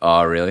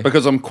Oh, really?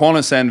 because I'm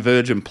Qantas and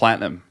Virgin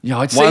Platinum. Yeah,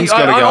 I'd One's say.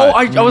 got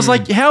to go. I was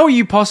like, how are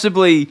you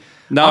possibly?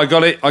 No, I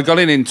got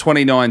in in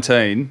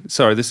 2019.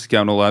 Sorry, this is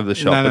going all over the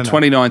shop. No, But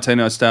 2019,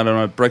 I started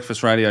on a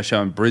breakfast radio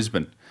show in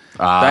Brisbane. They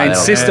that'll-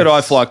 insisted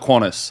I fly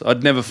Qantas.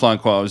 I'd never flown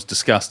Qantas. I was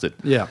disgusted.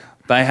 Yeah.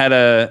 They had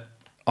a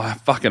I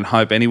fucking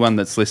hope anyone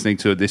that's listening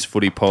to this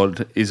footy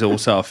pod is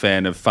also a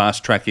fan of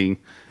fast tracking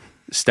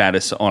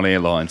status on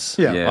airlines.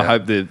 Yeah. I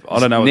hope that I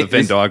don't know what the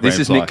Venn diagram. This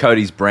is Nick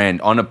Cody's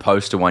brand. On a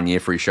poster one year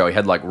for his show, he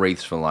had like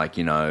wreaths for like,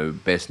 you know,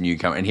 best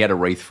newcomer, and he had a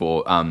wreath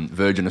for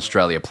Virgin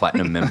Australia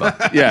Platinum member.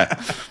 Yeah,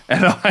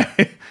 and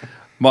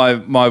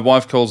my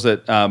wife calls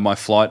it my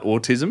flight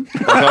autism.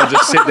 Like I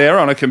just sit there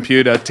on a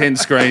computer, 10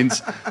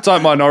 screens. It's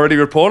like Minority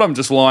Report. I'm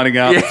just lining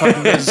up,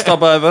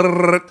 stop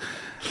over,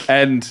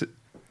 and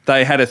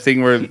they had a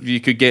thing where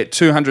you could get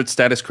 200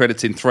 status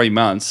credits in 3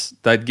 months.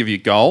 They'd give you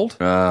gold.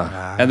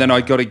 And then I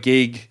got a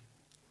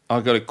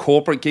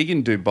corporate gig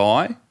in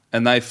Dubai,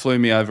 and they flew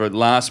me over at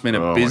last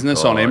minute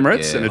business on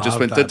Emirates, and it just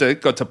went,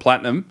 got to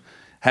platinum,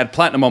 had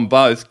platinum on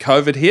both.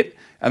 COVID hit,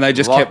 and they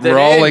just kept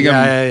rolling them.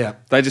 Yeah.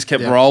 They just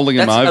kept rolling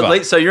them over. At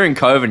least, so you're in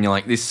COVID, and you're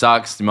like, this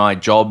sucks. My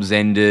job's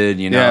ended.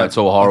 You know, it's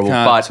all horrible.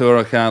 I can't tour.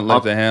 I can't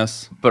leave the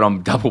house. But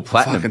I'm double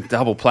platinum. Fucking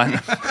double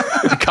platinum.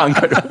 You can't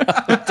go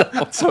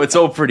to so it's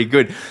all pretty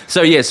good.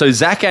 So yeah, so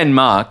Zach and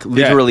Mark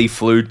literally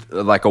flew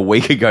like a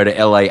week ago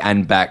to LA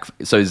and back,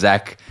 so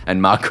Zach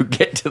and Mark could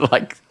get to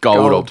like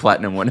gold. Or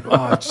platinum, whatever.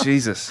 Oh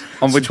Jesus!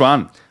 On which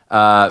one?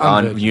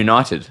 On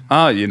United.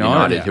 Oh,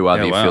 United, who are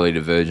the affiliate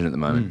of Virgin at the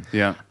moment.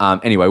 Yeah.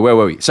 Anyway, where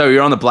were we? So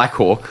you're on the Black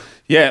Hawk.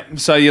 Yeah,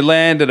 so you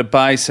land at a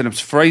base and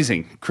it's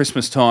freezing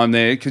Christmas time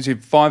there because you're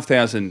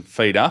 5,000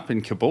 feet up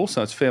in Kabul,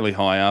 so it's fairly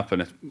high up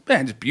and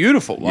it's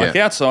beautiful. Like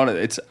outside,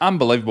 it's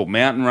unbelievable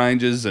mountain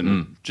ranges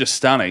and just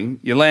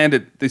stunning. You land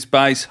at this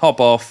base, hop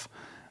off.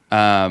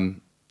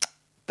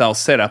 They'll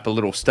set up a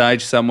little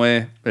stage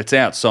somewhere. It's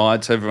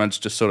outside, so everyone's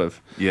just sort of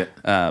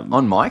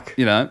on mic.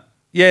 You know,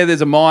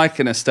 there's a mic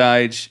and a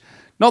stage.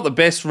 Not the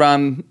best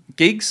run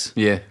gigs,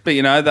 but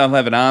you know they'll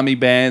have an army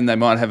band. They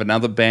might have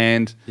another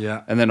band,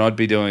 and then I'd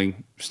be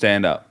doing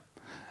stand up.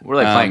 What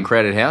are they playing?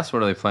 Crowded House?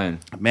 What are they playing?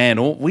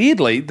 Man,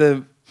 weirdly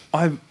the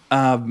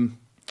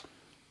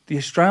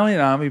Australian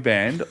Army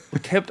Band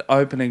kept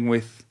opening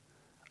with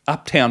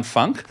Uptown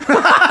Funk, but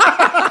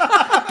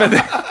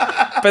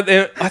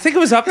I think it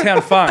was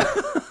Uptown Funk,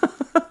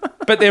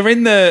 but they're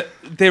in the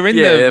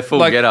full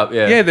get up.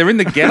 They're in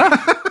the get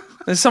up.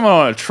 There's someone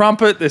on a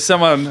trumpet. There's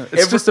someone.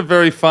 It's just a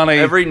very funny.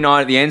 Every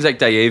night at the Anzac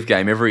Day Eve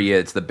game, every year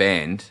it's the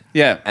band.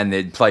 Yeah. And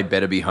they'd play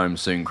Better Be Home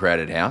Soon,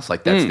 Crowded House.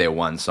 Like that's their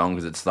one song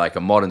because it's like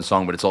a modern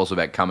song, but it's also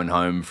about coming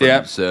home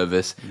from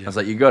service. I was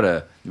like, we got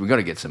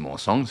to get some more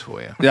songs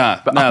for you.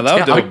 Yeah. But no,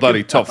 they'll do a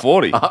bloody top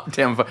 40.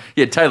 Uptown.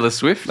 Yeah, Taylor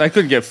Swift. They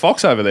couldn't get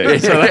Fox over there.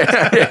 So they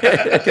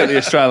get the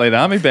Australian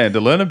Army Band to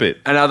learn a bit.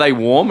 And are they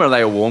warm? Are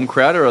they a warm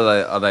crowd or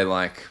are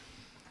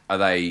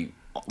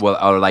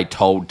they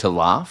told to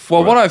laugh?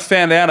 Well, what I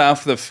found out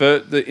after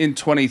in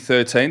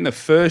 2013, the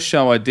first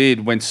show I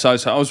did went so.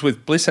 I was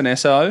with Bliss and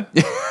SO,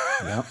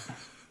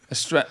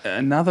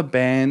 another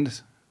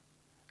band,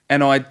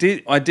 and I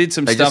did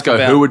some they stuff. Just go,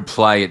 about who would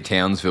play at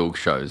Townsville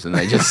shows, and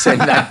they just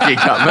send that gig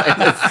up.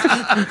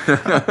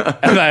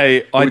 And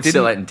I did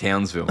sell that in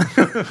Townsville.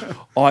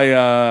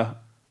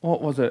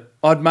 What was it?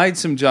 I'd made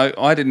some joke.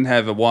 I didn't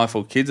have a wife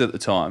or kids at the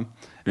time.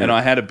 And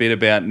I had a bit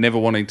about never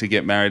wanting to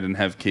get married and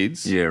have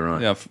kids. Yeah,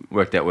 right.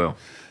 Worked out well.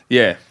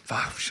 Yeah.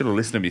 Fuck, should have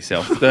listened to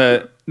myself.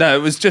 No,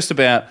 it was just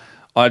about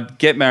I'd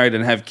get married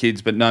and have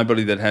kids, but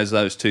nobody that has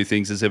those two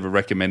things has ever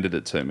recommended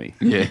it to me.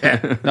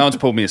 Yeah. No one's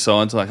pulled me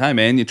aside. It's like, hey,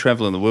 man, you're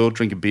traveling the world,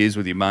 drinking beers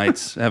with your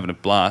mates, having a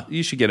blast.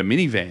 You should get a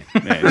minivan,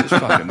 man. Just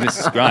fucking, this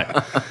is great.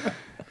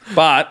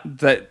 But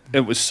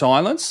it was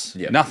silence,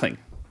 nothing.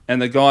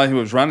 And the guy who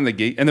was running the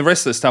gig, and the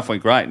rest of the stuff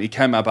went great. And he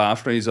came up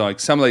after, and he's like,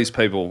 some of these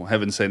people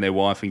haven't seen their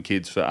wife and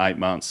kids for 8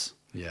 months.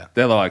 Yeah.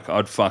 They're like,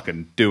 I'd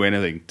fucking do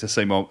anything to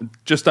see more.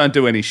 Just don't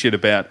do any shit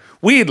about.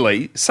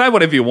 Weirdly, say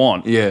whatever you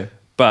want. Yeah.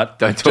 But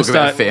don't talk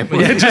about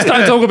family. Yeah, just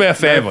don't talk about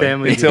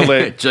family. Until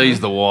they're.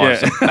 Jeez, the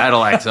wives.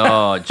 Battle axe.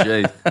 Oh,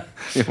 jeez.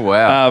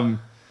 Wow.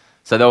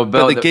 So they were.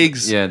 But the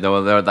gigs. Yeah, they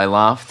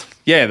laughed.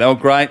 Yeah, they were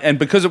great. And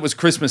because it was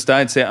Christmas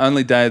Day, it's their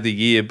only day of the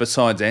year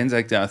besides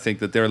Anzac Day, I think,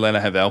 that they're allowed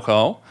to have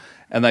alcohol.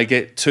 And they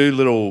get 2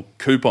 little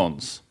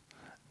coupons,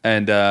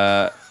 and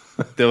there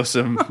was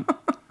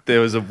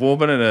a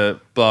woman and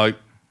a bloke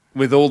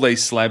with all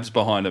these slabs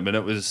behind them, and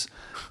it was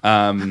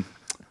what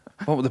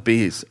were the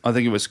beers? I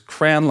think it was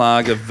Crown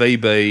Lager,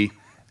 VB,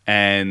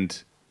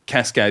 and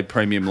Cascade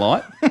Premium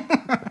Light,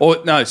 or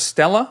no,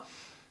 Stella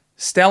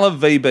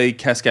VB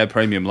Cascade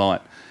Premium Light,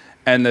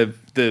 and the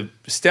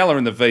Stella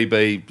and the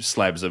VB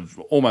slabs are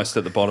almost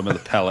at the bottom of the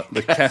pallet.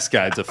 The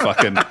Cascades are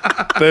fucking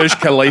Burj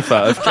Khalifa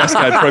of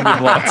Cascade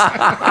Premium Lights.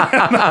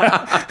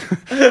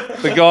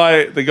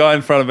 the guy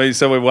in front of me,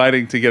 so we're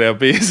waiting to get our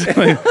beers.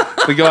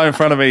 The guy in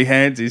front of me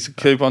hands his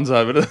coupons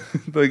over to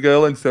the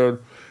girl and said,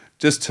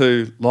 just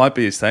 2 light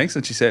beers, thanks.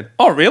 And she said,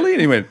 oh, really?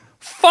 And he went,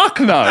 fuck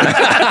no.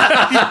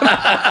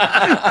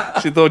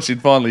 She thought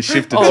she'd finally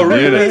shifted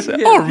to units. Yeah.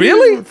 Oh,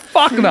 really?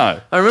 Fuck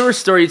no. I remember a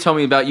story you told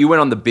me about. You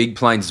went on the big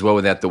planes as well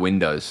without the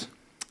windows.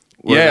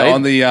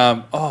 On the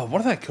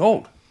what are they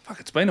called? Fuck,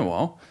 it's been a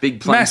while.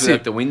 Big planes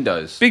without the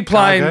windows. Big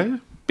plane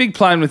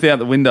without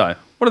the window.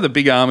 What are the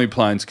big army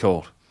planes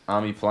called?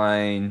 Army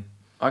plane.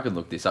 I could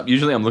look this up.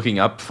 Usually I'm looking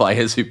up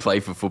players who play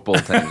for football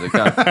teams.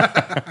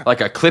 Okay?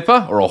 Like a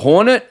Clipper or a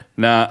Hornet.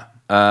 Nah.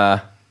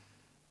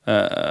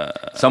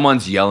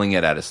 Someone's yelling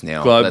it at us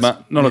now. A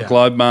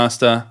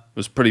Globemaster. It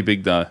was pretty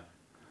big, though.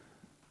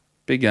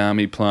 Big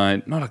army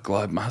plane. Not a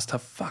Globemaster.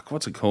 Fuck,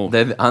 what's it called?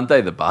 Aren't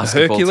they the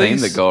basketball team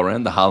Hercules? that go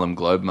around? The Harlem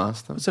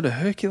Globemaster? Was it a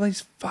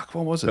Hercules? Fuck,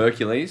 what was it?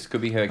 Hercules?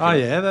 Could be Hercules. Oh,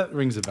 yeah, that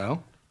rings a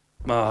bell.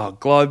 Oh,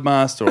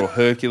 Globemaster or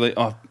Hercules.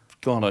 Oh,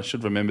 God, I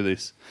should remember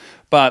this.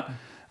 But,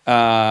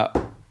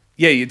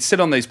 you'd sit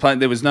on these planes.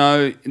 There's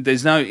no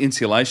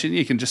insulation.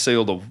 You can just see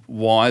all the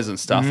wires and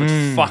stuff.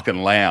 It's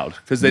fucking loud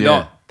because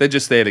they're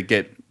just there to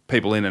get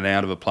people in and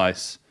out of a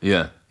place.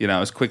 Yeah.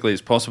 As quickly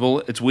as possible.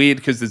 It's weird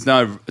because it's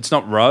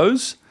not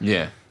rows.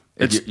 Yeah.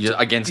 It's You're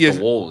against the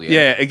wall.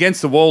 Yeah,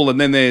 against the wall, and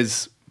then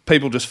there's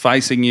people just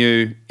facing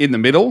you in the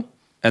middle,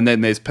 and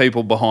then there's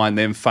people behind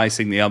them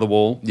facing the other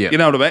wall. Yeah. You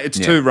know what I mean? It's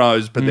 2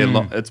 rows, but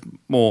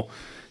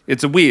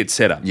it's a weird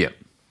setup. Yeah.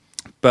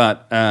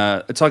 But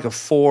it's like a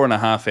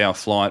 4.5-hour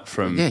flight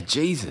from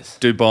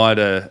Dubai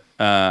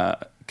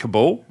to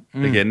Kabul.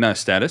 Again, no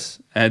status.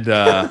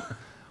 And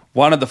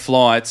one of the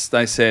flights,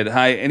 they said,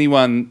 hey,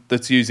 anyone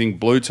that's using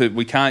Bluetooth,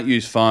 we can't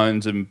use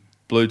phones and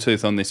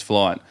Bluetooth on this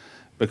flight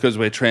because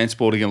we're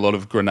transporting a lot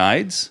of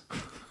grenades.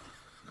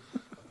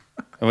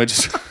 And we're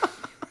just...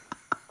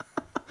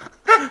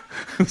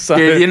 So,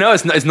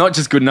 it's not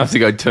just good enough to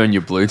go turn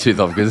your Bluetooth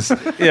off because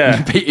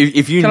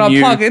if you I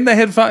plug in the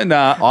headphone?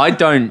 Nah. I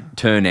don't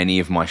turn any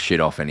of my shit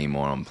off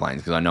anymore on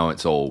planes because I know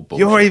it's all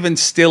bullshit. You're even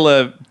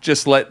still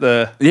just let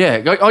the... Yeah,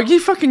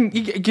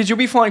 because you'll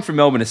be flying from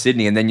Melbourne to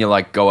Sydney and then you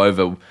like go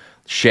over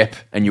Shep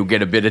and you'll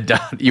get a bit of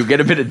data. You'll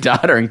get a bit of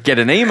data and get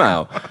an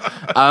email.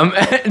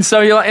 And so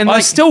you're like, and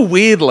I still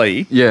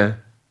weirdly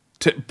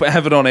to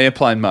have it on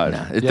airplane mode.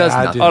 It does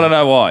nothing. I don't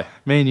know why.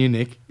 Me and you,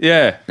 Nick.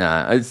 Yeah.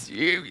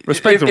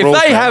 Respect the rules.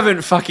 If they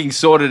haven't fucking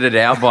sorted it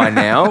out by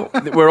now,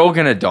 we're all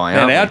going to die.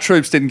 And our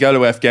troops didn't go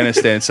to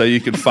Afghanistan, so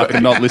you could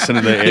fucking not listen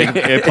to the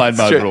airplane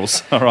mode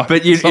rules. All right.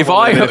 But if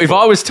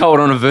I was told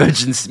on a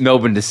Virgin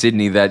Melbourne to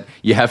Sydney that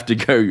you have to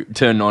go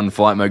turn on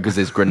flight mode because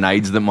there's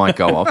grenades that might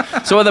go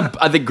off. So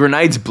are the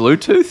grenades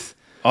Bluetooth?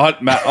 I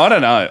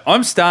don't know.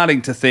 I'm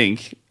starting to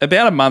think.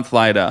 About a month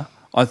later,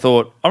 I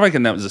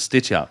reckon that was a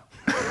stitch up.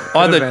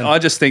 I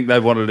just think they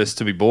wanted us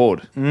to be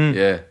bored.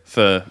 Yeah.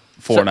 For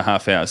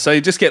 4.5 hours. So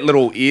you just get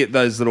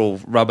those little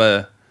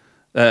rubber,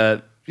 what are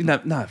they?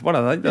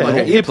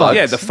 Like earplugs.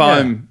 Yeah, the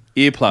foam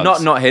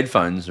earplugs. Not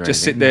headphones or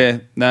just anything.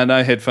 sit there.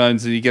 No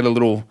headphones, and you get a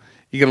little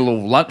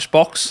lunch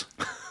box,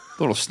 a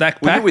little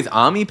snack pack. Were you with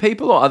army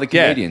people or other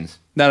comedians?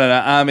 No,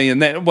 army,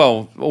 and then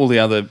all the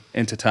other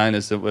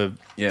entertainers that were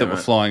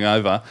flying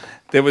over.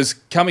 There was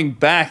coming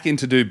back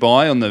into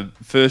Dubai on the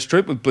first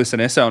trip with Bliss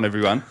and Esso and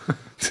everyone.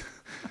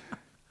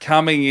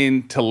 Coming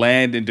in to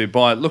land in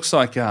Dubai, it looks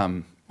like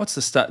what's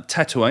the start?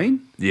 Tatooine?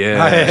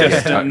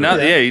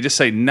 Yeah. You just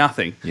see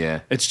nothing. Yeah.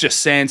 It's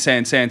just sand.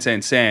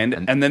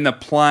 And then the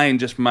plane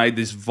just made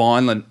this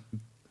violent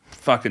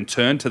fucking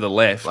turn to the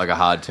left. Like a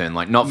hard turn,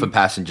 like not for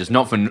passengers,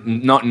 not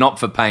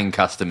for paying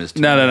customers.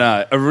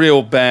 No. A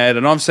real bad.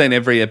 And I've seen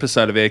every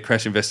episode of Air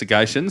Crash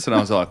Investigations, and I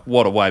was like,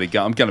 what a way to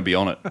go. I'm going to be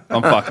on it.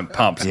 I'm fucking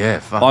pumped. Yeah,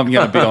 fuck. I'm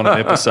going to be on an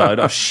episode.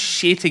 I'm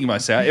shitting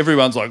myself.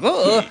 Everyone's like,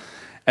 oh.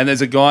 And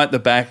there's a guy at the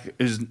back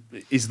who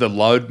is the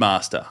load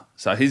master.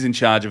 So he's in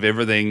charge of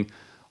everything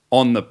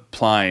on the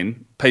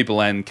plane,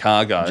 people and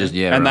cargo.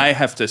 They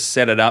have to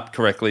set it up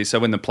correctly so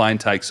when the plane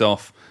takes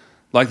off.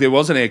 Like there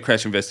was an air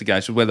crash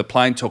investigation where the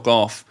plane took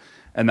off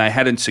and they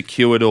hadn't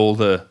secured all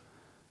the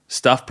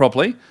stuff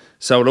properly.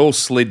 So it all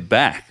slid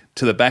back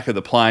to the back of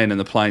the plane and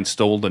the plane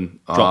stalled and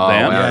dropped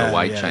down. Yeah,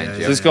 weight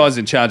change. So this guy's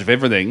in charge of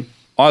everything.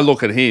 I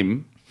look at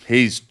him,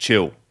 he's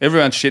chill.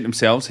 Everyone's shitting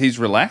themselves, he's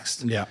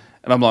relaxed. Yeah.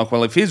 And I'm like,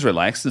 well, if he's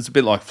relaxed, it's a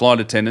bit like flight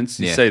attendants.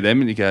 You see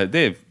them and you go,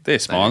 they're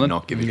smiling.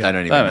 They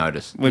don't even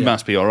notice. We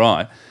must be all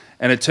right.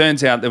 And it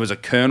turns out there was a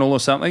colonel or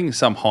something,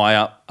 some high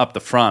up the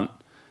front,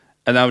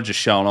 and they were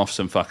just showing off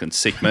some fucking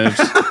sick moves.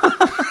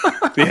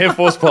 The Air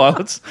Force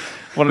pilots.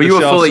 But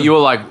you were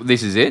like,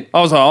 this is it?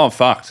 I was like, oh, I'm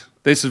fucked.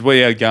 This is where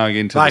you're going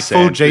into the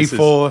sand. Like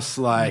full G-force,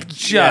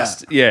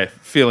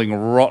 feeling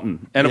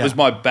rotten. And it was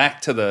my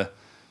back to the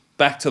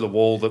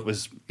wall that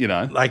was,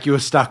 like you were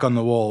stuck on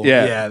the wall.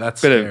 Yeah. Yeah,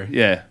 that's bit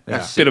scary.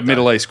 Bit of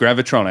Middle East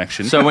gravitron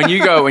action. So when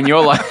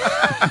you're like...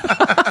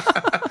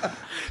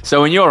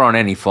 So when you're on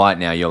any flight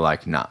now, you're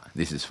like, nah,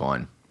 this is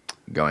fine.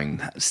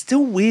 Going...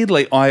 Still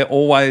weirdly,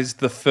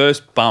 the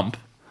first bump,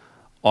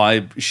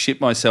 I shit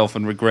myself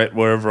and regret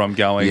wherever I'm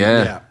going.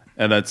 Yeah.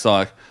 And it's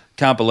like...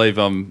 Can't believe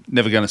I'm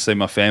never going to see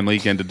my family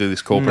again to do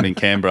this corporate in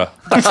Canberra.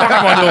 What the fuck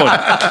am I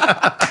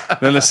doing?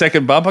 Then the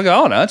second bump, I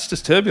go, oh no, it's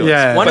just turbulence.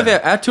 Yeah. One of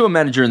our tour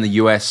manager in the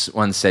US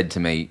once said to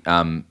me,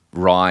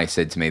 Rye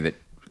said to me that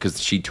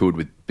because she toured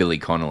with Billy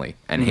Connolly,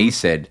 and he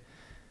said,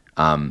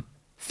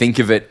 think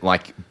of it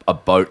like a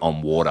boat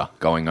on water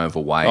going over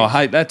waves. Oh, I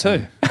hate that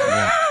too.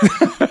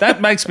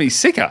 That makes me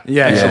sicker.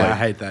 Yeah, I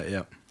hate that,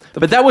 yeah.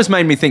 But that was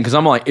made me think, because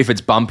I'm like, if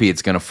it's bumpy,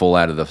 it's going to fall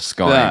out of the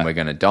sky and we're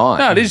going to die.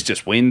 No, it is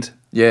just wind.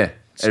 Yeah.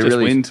 It's just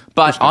wind.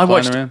 But pushing a I plane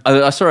watched. around.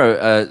 I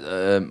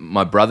saw.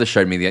 My brother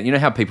showed me the. You know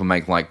how people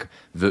make like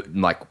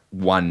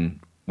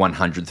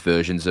 1/100th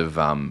versions of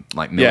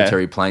like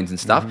military planes and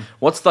stuff. Mm-hmm.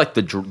 What's like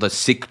the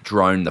sick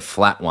drone, the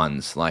flat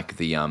ones, like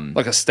the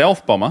Like a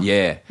stealth bomber.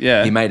 Yeah.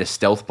 Yeah. He made a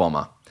stealth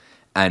bomber.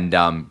 And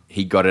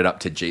he got it up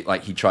to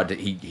he tried to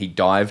he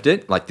dived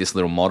it, like this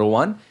little model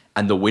one,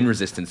 and the wind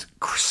resistance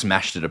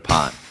smashed it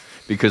apart.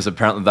 Because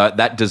apparently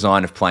that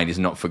design of plane is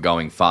not for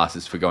going fast,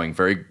 it's for going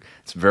very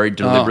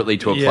deliberately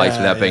to a place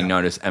without being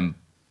noticed and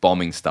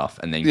bombing stuff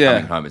and then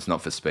coming home. It's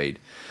not for speed.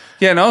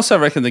 Yeah, and I also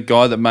reckon the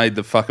guy that made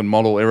the fucking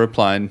model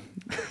aeroplane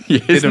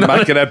didn't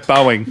make it at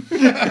Boeing.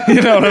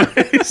 You know what I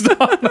mean?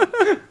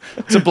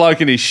 It's a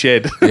bloke in his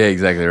shed. Yeah,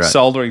 exactly right.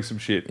 Soldering some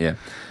shit. Yeah.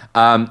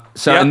 And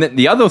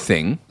the other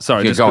thing...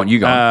 Sorry, you go on.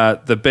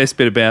 The best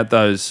bit about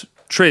those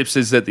trips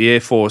is that the Air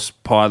Force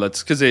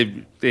pilots, because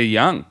they're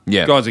young,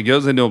 guys and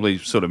girls, they're normally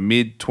sort of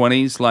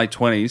mid-20s, late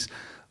 20s,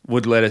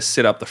 would let us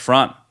sit up the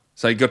front.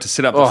 So you got to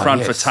sit up the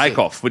front for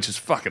takeoff, which is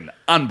fucking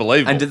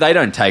unbelievable. And they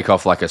don't take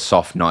off like a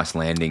soft, nice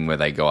landing where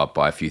they go up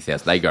by a few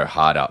thousand. They go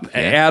hard up.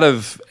 Yeah?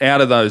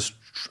 Out of those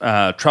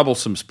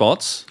troublesome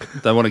spots,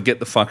 they want to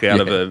get the fuck out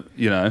of a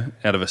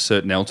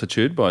certain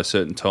altitude by a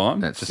certain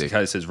time, That's just sick. in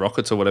case there's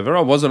rockets or whatever.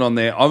 I wasn't on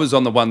there. I was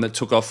on the one that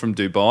took off from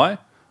Dubai.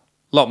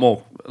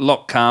 A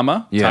lot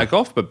calmer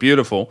takeoff, but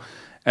beautiful.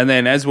 And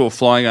then as we were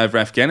flying over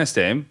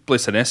Afghanistan,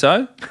 Bliss and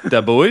Esso,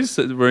 the boys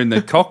that were in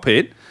the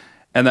cockpit,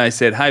 and they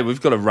said, "Hey, we've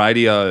got a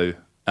radio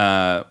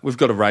a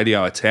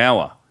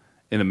tower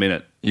in a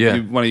minute.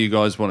 Yeah. One of you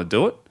guys want to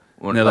do it?"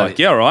 And they're like,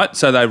 "Yeah, all right."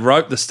 So they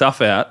wrote the stuff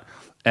out,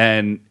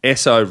 and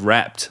Esso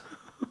rapped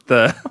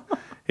the.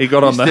 He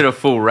got on did a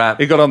full rap.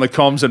 He got on the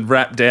comms and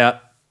rapped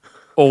out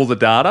all the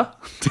data.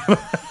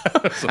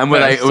 And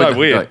were so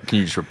weird. Like, can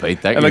you just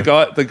repeat that? And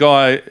the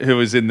guy who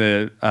was in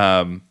the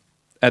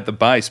at the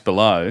base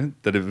below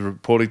that he was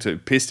reporting to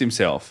pissed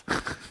himself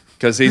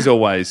because he's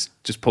always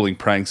just pulling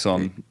pranks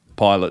on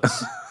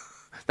pilots.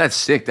 That's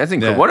sick. That's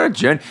incredible. What a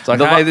journey. It's like,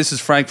 hey, this is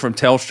Frank from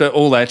Telstra.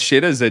 All that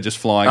shit as they're just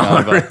flying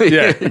over. Really?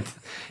 Yeah.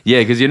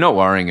 Yeah, because you're not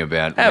worrying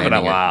about Having a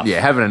landing laugh.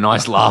 Yeah, having a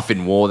nice laugh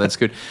in war. That's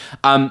good.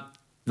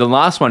 The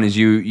last one is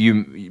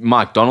you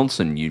Mike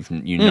Donaldson.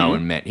 You know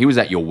and met. He was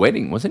at your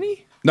wedding, wasn't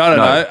he?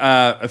 No.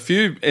 A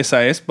few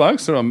SAS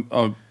blokes that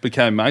I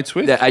became mates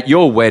with. At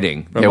your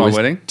wedding, At there my was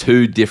wedding?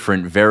 two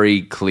different,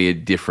 very clear,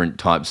 different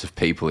types of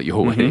people at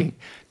your wedding.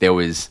 There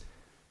was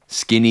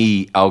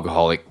skinny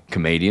alcoholic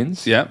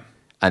comedians. Yeah.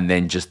 And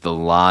then just the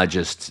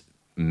largest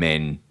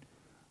men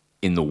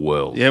in the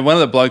world. Yeah, one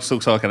of the blokes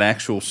looks like an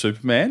actual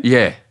Superman.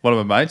 Yeah. One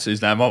of my mates,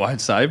 whose name I won't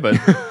say, but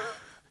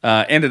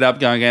ended up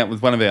going out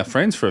with one of our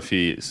friends for a few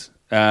years.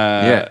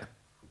 They're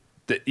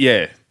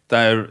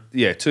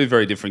two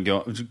very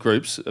different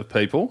groups of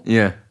people.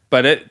 Yeah.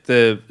 But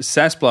the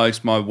SAS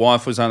blokes, my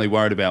wife was only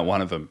worried about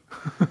one of them,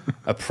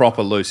 a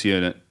proper loose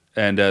unit.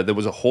 And there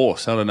was a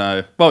horse. I don't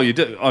know. Well, you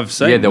do. I've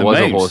seen. Yeah, there was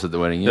memes. a horse at the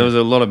wedding. Yeah. There was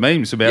a lot of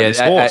memes about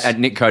this horse. At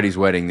Nick Cody's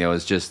wedding, there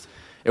was just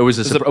it was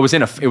in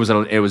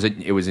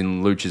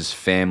Lucha's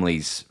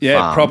family's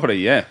farm. Property.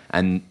 Yeah,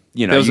 and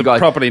you know there was you a guys,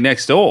 property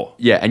next door.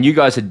 Yeah, and you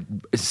guys had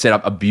set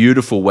up a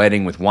beautiful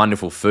wedding with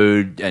wonderful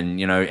food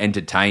and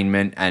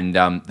entertainment. And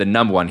the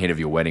number one hit of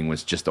your wedding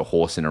was just a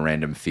horse in a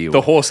random field.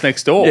 The horse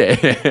next door.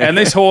 Yeah. And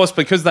this horse,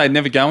 because they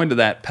never go into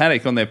that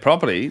paddock on their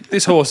property,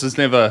 this horse has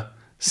never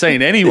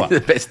seen anyone. The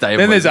best day of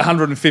Then there's wedding.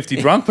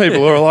 150 drunk people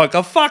who are like,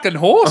 a fucking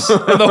horse.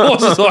 And the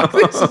horse is like,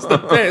 this is the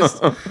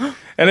best.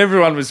 And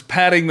everyone was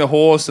patting the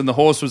horse and the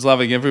horse was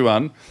loving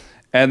everyone.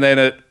 And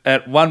then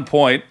at one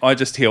point, I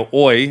just hear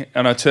oi,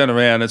 and I turn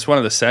around. It's one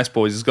of the SAS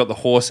boys. He's got the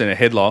horse in a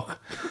headlock.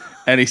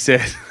 And he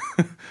said,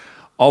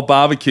 I'll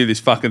barbecue this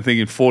fucking thing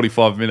in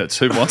 45 minutes.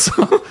 Who wants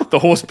some? The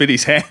horse bit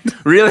his hand.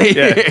 Really?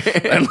 Yeah.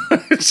 And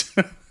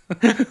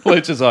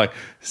Luch is like,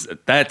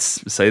 that's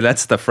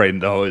the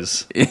friend I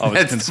was That's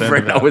concerned the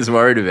friend about. I was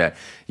worried about.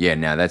 Yeah,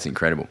 no, that's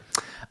incredible.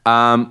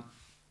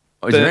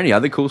 Is there any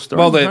other cool stories?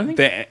 Well, or anything?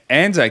 the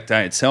Anzac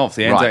Day itself,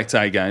 the Anzac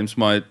Day games,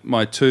 my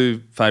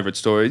two favourite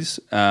stories.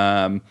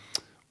 One,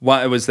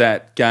 it was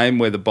that game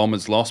where the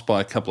Bombers lost by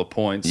a couple of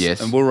points.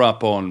 Yes. And we're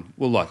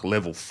like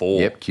level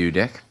 4. Yep, Q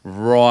deck.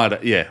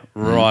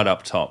 Right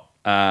up top.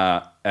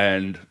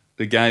 And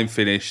the game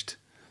finished,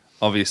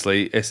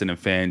 obviously, Essendon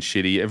fans,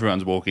 shitty.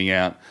 Everyone's walking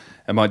out.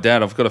 And my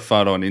dad, I've got a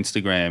photo on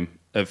Instagram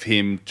of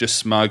him just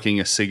smoking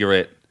a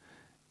cigarette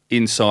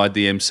inside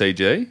the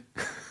MCG.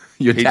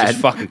 Your He dad? just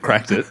fucking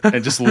cracked it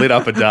and just lit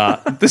up a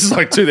dart. This is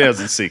like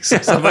 2006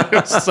 or something. It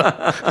was so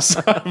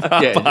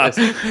past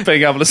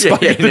being able to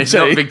smoke in the it's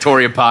not G.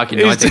 Victoria Park in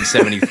He's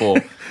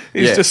 1974.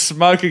 He's just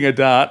smoking a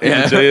dart in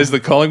the G as the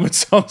Collingwood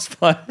songs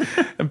play.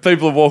 And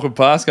people are walking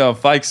past going,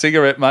 fake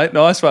cigarette, mate.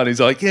 Nice one. He's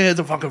like, yeah,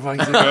 it's a fucking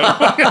fake cigarette.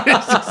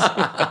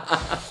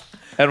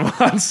 And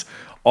once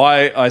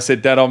I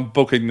said, Dad,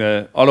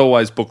 I'd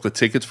always book the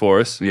tickets for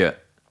us. Yeah.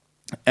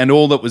 And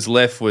all that was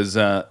left was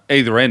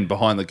either end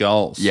behind the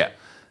goals. Yeah.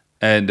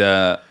 And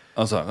I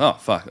was like, oh,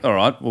 fuck, all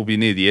right, we'll be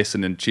near the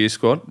Essendon cheer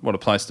squad. What a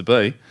place to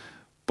be.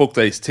 Book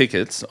these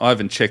tickets. I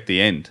haven't checked the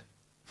end.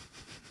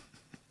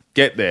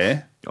 Get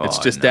there. It's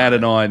just Dad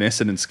and I in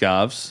Essendon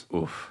scarves,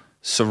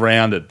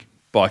 surrounded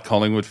by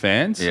Collingwood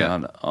fans. Yeah.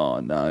 And, oh,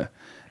 no.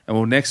 And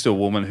we're next to a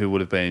woman who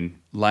would have been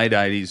late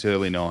 80s,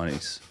 early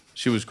 90s.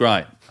 She was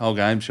great. Whole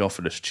game, she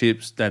offered us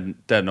chips. Dad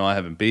and I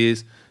having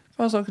beers.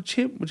 I was like, a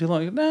chip? Would you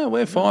like it? No,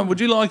 we're fine. Would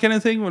you like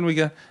anything? When we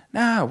go,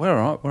 no, we're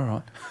all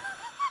right.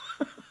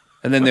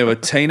 And then there were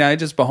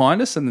teenagers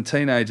behind us, and the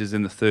teenagers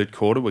in the third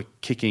quarter were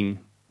kicking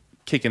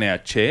our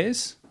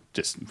chairs.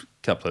 Just a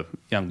couple of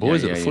young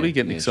boys at the footy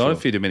getting excited, a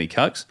few too many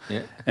cokes,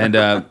 and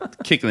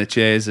kicking the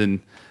chairs.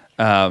 And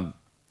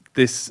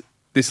this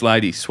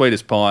lady, sweet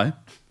as pie,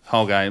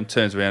 whole game,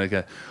 turns around and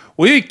goes,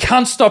 will you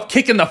cunt stop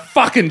kicking the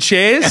fucking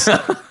chairs?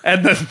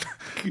 And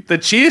the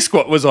cheer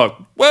squad was like,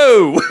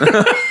 whoa.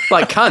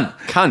 Like,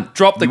 cunt.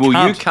 Drop the Will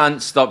cunt. you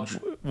cunt stop...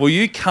 Will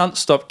you cunt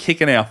stop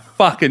kicking our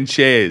fucking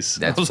chairs?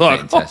 That's I was like,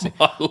 fantastic.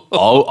 oh my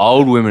Lord.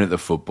 Old women at the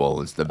football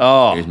is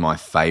my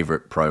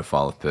favourite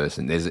profile of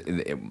person. There's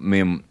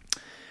an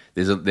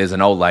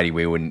old lady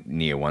we were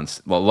near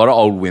once. Well, a lot of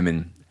old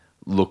women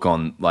look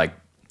on, like,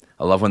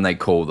 I love when they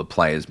call the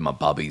players my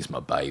bubbies, my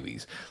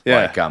babies.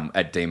 Yeah. Like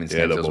at Demons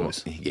Yeah, Camp, the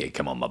boys. yeah,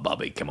 come on, my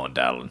bubby. Come on,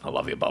 darling. I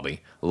love you,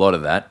 bubby. A lot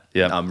of that.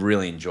 Yeah. I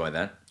really enjoy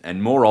that.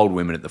 And more old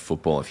women at the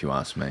football, if you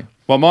ask me.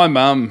 Well, my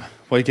mum,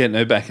 we're getting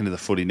her back into the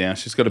footy now.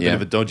 She's got a bit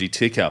of a dodgy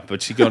tick-up,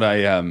 but she got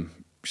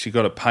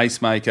a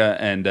pacemaker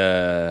and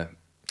a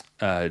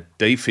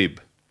defib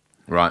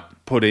Right.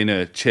 put in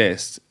her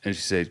chest, and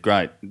she said,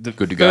 great. The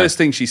Good to go. first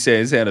thing she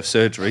says out of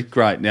surgery,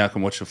 great, now I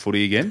can watch the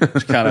footy again.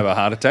 She can't have a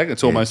heart attack.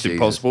 It's almost Jesus.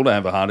 impossible to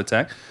have a heart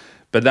attack.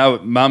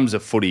 But mum's a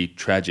footy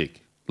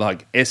tragic,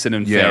 like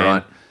Essendon Yeah, fan.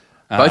 right.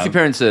 Both your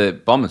parents are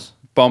Bombers.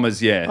 Bombers,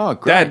 yeah. Oh,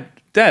 great.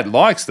 Dad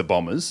likes the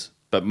Bombers,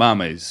 but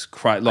Mum is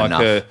crazy. Like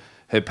Enough.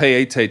 her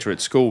PE teacher at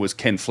school was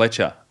Ken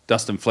Fletcher,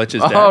 Dustin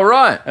Fletcher's dad. Oh,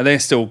 right. And they're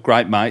still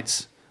great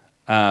mates.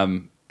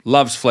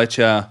 Loves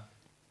Fletcher.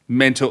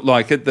 Mental,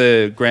 like at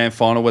the grand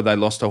final where they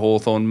lost to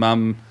Hawthorn,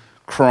 Mum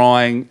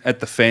crying at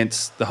the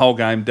fence the whole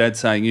game. Dad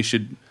saying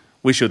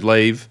we should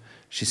leave.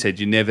 She said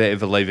you never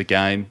ever leave a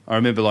game. I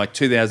remember like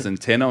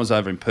 2010, I was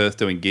over in Perth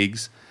doing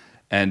gigs,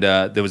 and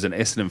there was an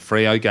Essendon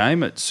Freo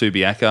game at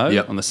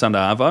Subiaco on the Sunday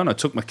Arvo, and I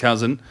took my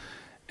cousin.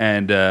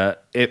 And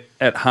at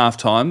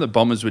halftime, the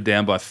Bombers were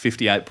down by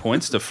 58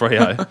 points to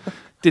Freo.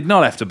 Did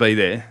not have to be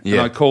there. Yeah.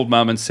 And I called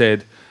Mum and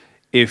said,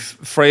 if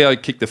Freo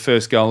kicked the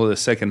first goal of the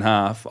second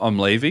half, I'm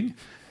leaving.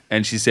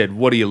 And she said,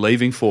 what are you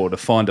leaving for? To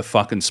find a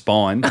fucking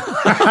spine?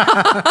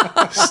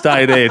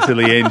 Stay there till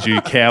the end,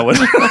 you coward.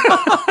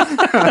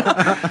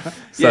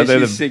 So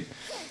she's sick.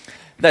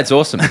 That's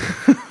awesome.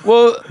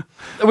 Well,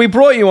 we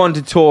brought you on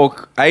to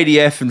talk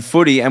ADF and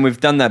footy, and we've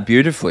done that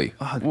beautifully.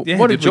 What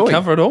a did joy. we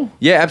cover it all?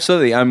 Yeah,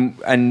 absolutely.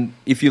 And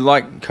if you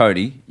like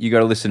Cody, you got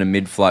to listen to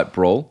Mid-Flight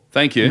Brawl.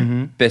 Thank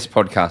you. Best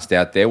podcast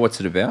out there. What's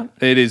it about?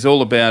 It is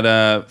all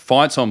about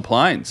fights on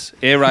planes,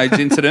 air rage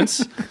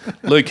incidents.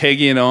 Luke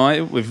Heggie and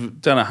I, we've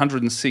done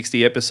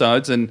 160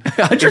 episodes. And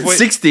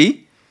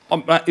 160?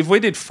 if we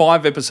did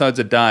 5 episodes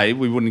a day,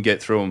 we wouldn't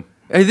get through them.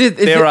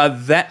 There are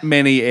that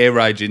many air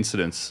rage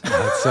incidents.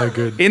 That's so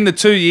good. In the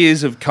 2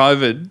 years of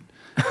COVID,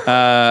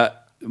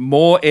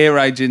 more air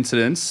rage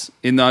incidents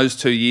in those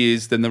 2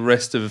 years than the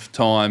rest of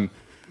time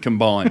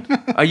combined.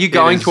 Are you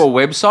going to a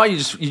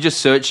website? You're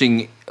just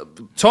searching...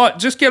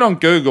 Just get on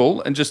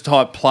Google and just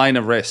type plane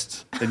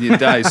arrest and your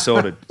day's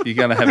sorted. You're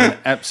going to have an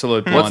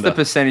absolute blinder. What's the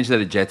percentage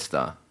that are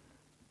Jetstar?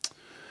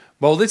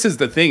 Well, this is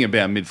the thing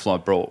about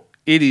Mid-Flight Brawl.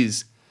 It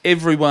is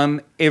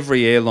everyone,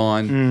 every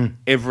airline,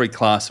 every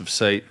class of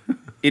seat.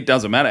 It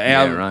doesn't matter.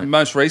 Our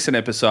most recent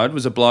episode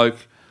was a bloke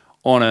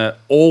on an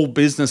all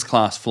business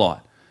class flight.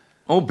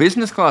 All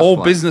business class All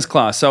flight? business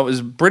class. So it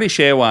was British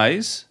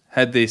Airways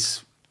I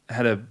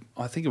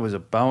think it was a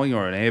Boeing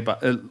or an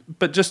Airbus,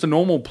 but just a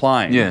normal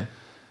plane. Yeah.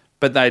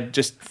 But they'd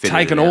just Fitted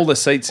taken it out. all the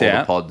seats All the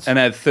out pods. and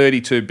had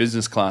 32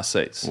 business class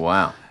seats.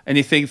 Wow. And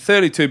you think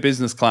 32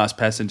 business class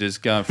passengers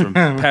going from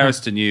Paris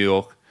to New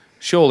York,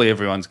 surely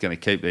everyone's going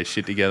to keep their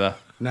shit together.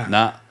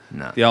 Nah.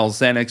 The old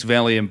Xanax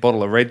Valley and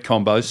bottle of red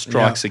combo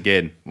strikes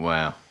again.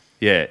 Wow.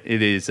 Yeah,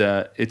 it is.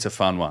 It's a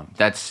fun one.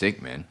 That's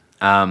sick, man.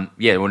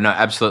 Well, no,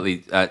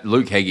 absolutely.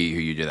 Luke Heggie,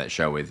 who you do that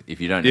show with, if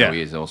you don't know,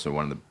 he is also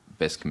one of the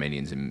best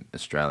comedians in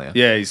Australia.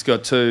 Yeah, he's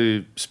got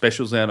 2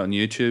 specials out on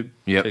YouTube.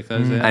 Yep. Check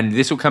those out. And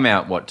this will come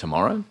out,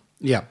 tomorrow?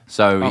 Yeah.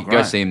 So go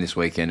great. see him this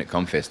weekend at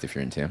Comfest if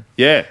you're in town.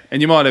 Yeah,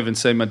 and you might even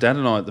see my dad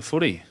and I at the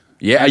footy.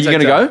 Yeah, are you going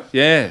to go?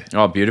 Yeah.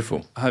 Oh,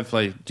 beautiful.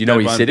 Hopefully. Do you know Dad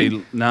where you're won't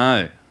sitting?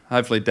 No.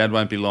 Hopefully Dad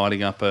won't be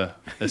lighting up a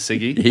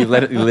ciggy. He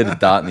lit a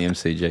dart in the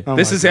MCG. Oh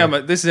This my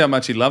is how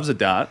much he loves a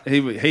dart.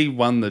 He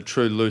won the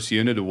True Loose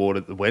Unit Award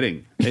at the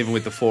wedding, even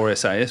with the 4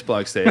 SAS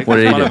blokes there. What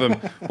did he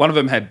One of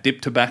them had dip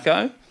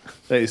tobacco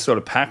that you sort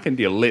of pack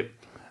into your lip.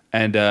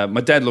 And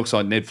my dad looks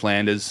like Ned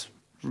Flanders,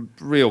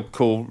 real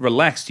cool,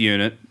 relaxed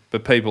unit.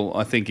 But people,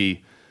 I think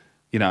he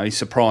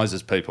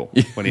surprises people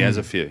when he has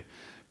a few.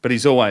 But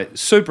he's always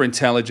super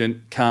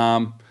intelligent,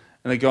 calm.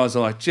 And the guys are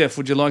like, Jeff,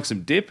 would you like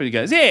some dip? And he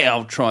goes, yeah,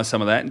 I'll try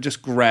some of that. And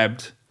just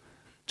grabbed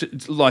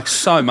like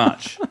so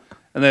much.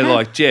 And they're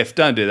like, Jeff,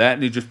 don't do that.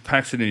 And he just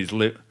packs it in his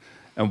lip.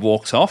 and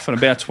walks off. And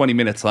about 20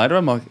 minutes later,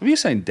 I'm like, have you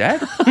seen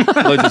Dad?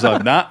 Lucha's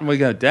like, nah. And we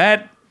go,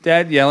 Dad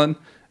yelling.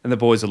 And the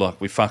boys are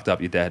like, we fucked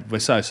up your dad. We're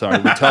so sorry.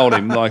 We told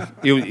him,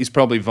 like, he's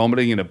probably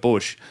vomiting in a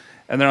bush.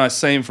 And then I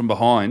see him from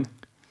behind.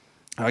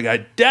 And I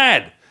go,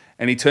 Dad.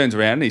 And he turns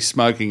around and he's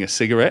smoking a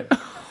cigarette.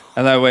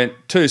 And they went,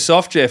 too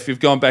soft, Jeff.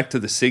 You've gone back to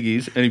the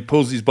ciggies. And he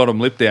pulls his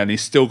bottom lip down.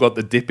 He's still got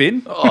the dip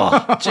in.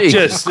 Oh, Jesus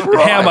Just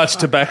Christ. how much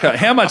tobacco,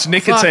 how much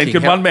nicotine Fucking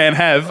could hell. one man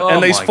have? Oh,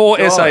 and these my 4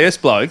 God. SAS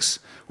blokes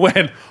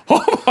went,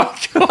 oh my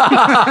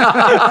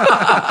God.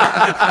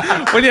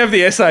 When you have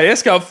the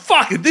SAS go,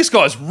 fuck it, this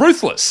guy's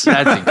ruthless.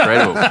 That's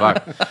incredible.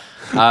 Fuck.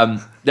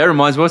 That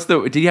reminds me,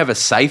 did he have a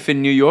safe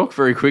in New York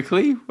very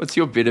quickly? What's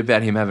your bit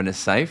about him having a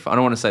safe? I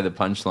don't want to say the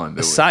punchline.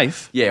 But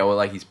Safe? Yeah, or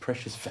like his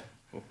precious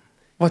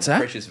What's that?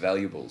 precious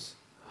valuables.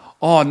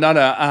 Oh,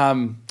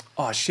 no.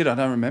 Oh, shit, I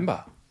don't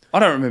remember. I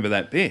don't remember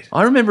that bit.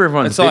 I remember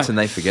everyone's It's bits like- and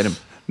they forget them.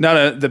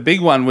 No, the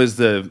big one was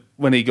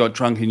when he got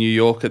drunk in New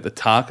York at the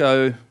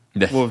taco.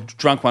 Yes. Well,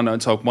 drunk one night,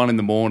 it's like 1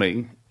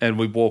 a.m, and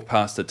we walked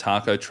past a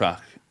taco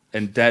truck,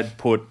 and Dad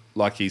put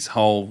like his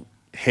whole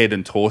head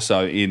and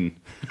torso in.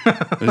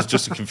 It was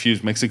just a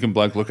confused Mexican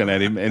bloke looking at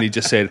him, and he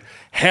just said,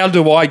 "How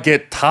do I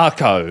get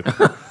taco?"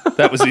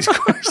 That was his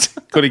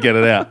question. Couldn't get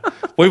it out.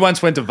 We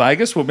once went to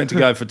Vegas. We were meant to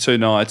go for 2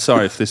 nights.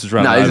 Sorry if this is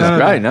running No, this over. is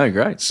great. No,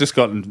 great. It's just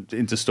gotten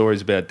into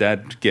stories about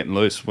Dad getting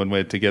loose when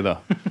we're together.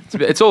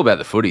 It's all about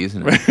the footy,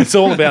 isn't it? It's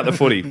all about the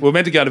footy. We were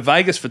meant to go to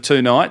Vegas for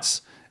 2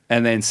 nights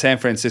and then San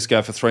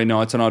Francisco for 3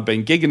 nights, and I'd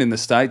been gigging in the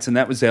States, and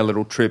that was our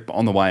little trip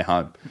on the way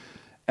home.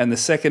 And the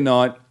second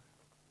night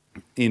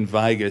in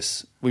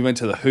Vegas, we went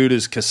to the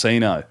Hooters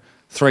Casino,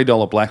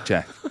 $3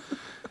 blackjack.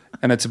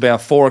 And it's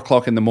about 4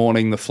 o'clock in the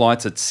morning. The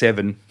flight's at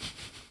 7.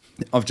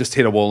 I've just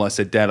hit a wall. I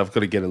said, Dad, I've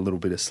got to get a little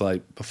bit of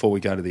sleep before we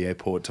go to the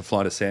airport to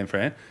fly to San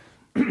Fran.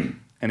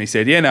 And he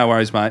said, yeah, no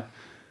worries, mate.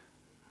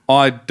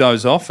 I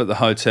doze off at the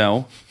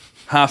hotel.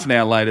 Half an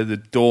hour later, the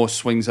door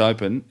swings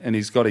open and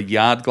he's got a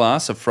yard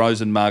glass of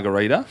frozen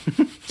margarita,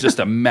 just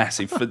a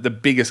massive, the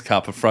biggest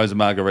cup of frozen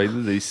margarita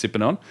that he's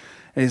sipping on.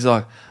 And he's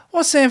like,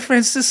 "What's San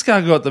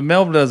Francisco got that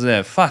Melbourne doesn't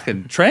have?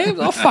 Fucking trams?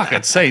 I've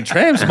fucking seen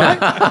trams, mate."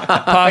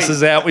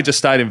 Passes out. We just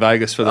stayed in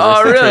Vegas for the rest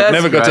of the really? trip. That's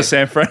Never got to great.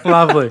 San Fran.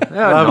 Lovely. Oh,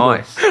 Lovely.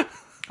 nice.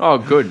 Oh,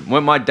 good.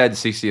 When my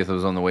dad's 60th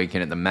was on the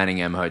weekend at the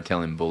Manningham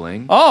Hotel in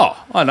Bulleen. Oh,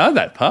 I know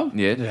that pub.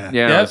 Yeah, Yeah.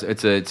 yeah. Yeah.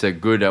 It's a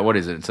good. What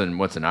is it?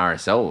 What's an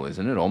RSL?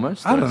 Isn't it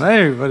almost? I don't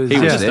know, but it's, He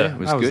was yeah, there. It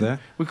was I good. there.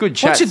 With good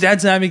chats. What's your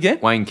dad's name again?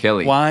 Wayne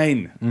Kelly.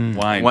 Wayne. Wayne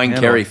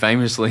Hello. Kerry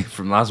famously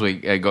from last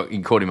week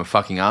he called him a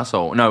fucking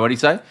asshole. No, what did he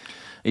say?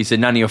 He said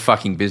none of your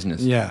fucking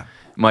business. Yeah.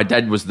 My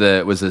dad was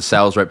the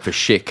sales rep for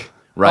Schick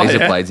razor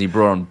yeah? blades. He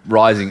brought on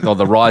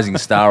the rising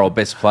star or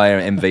best player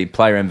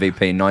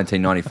MVP in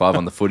 1995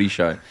 on the Footy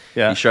Show.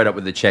 Yeah. He showed up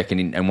with the check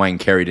and Wayne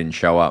Kerry didn't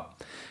show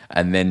up,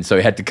 and then so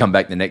he had to come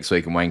back the next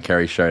week and Wayne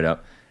Kerry showed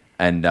up,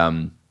 and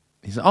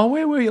he said, "Oh,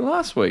 where were you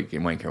last week?"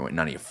 And Wayne Kerry went,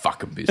 "None of your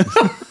fucking business."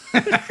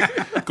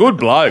 Good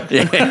bloke.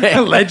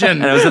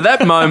 Legend. And it was at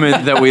that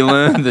moment that we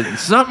learned that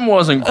something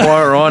wasn't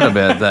quite right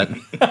about that.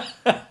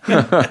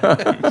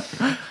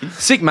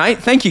 Sick, mate.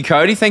 Thank you,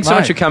 Cody. Thanks so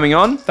Mate. much for coming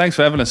on. Thanks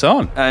for having us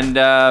on. And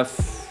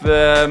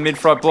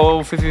mid-fright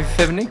ball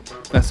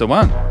 50-70. That's the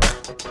one.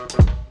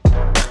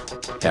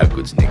 How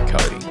good's Nick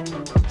Cody?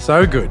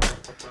 So good.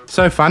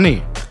 So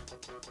funny.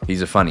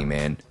 He's a funny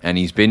man, and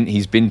he's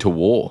been to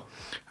war.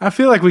 I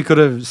feel like we could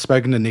have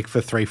spoken to Nick for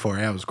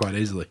 3-4 hours quite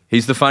easily.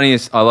 He's the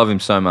funniest. I love him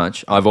so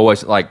much. I've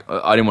always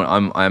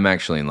I'm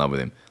actually in love with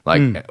him.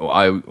 Like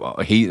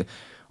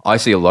I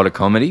see a lot of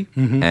comedy,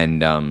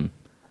 and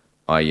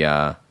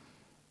I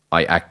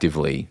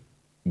actively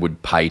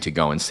would pay to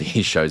go and see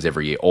his shows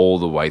every year, all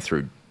the way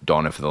through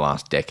Donna for the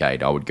last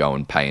decade. I would go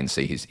and pay and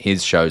see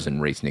his shows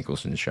and Reese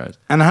Nicholson's shows.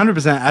 And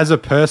 100% as a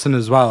person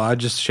as well, I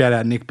just shout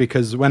out Nick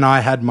because when I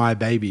had my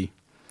baby,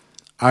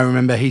 I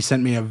remember he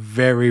sent me a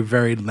very,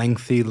 very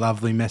lengthy,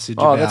 lovely message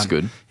Oh, about that's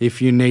good.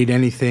 if you need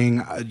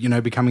anything,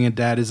 becoming a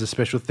dad is a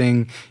special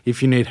thing.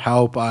 If you need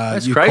help,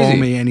 you crazy. call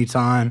me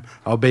anytime.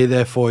 I'll be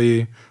there for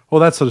you. All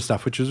that sort of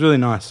stuff, which was really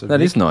nice.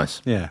 That is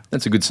nice. Yeah.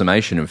 That's a good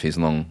summation of his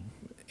long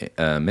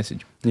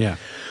message. Yeah.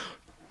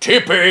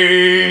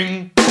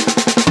 Tipping.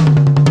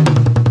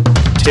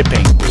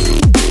 Tipping.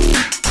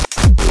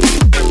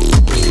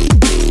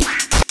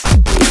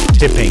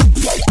 Tipping.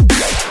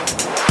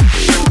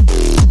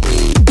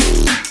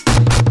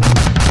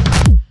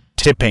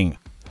 Tipping.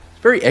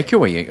 Very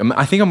echoey.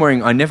 I think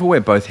I never wear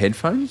both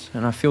headphones,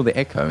 and I feel the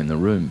echo in the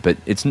room. But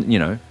it's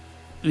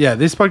Yeah,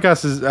 this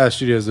podcast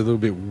studio is a little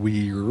bit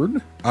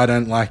weird. I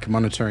don't like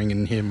monitoring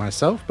in here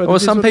myself. But Well,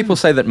 it is some what it people is.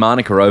 say that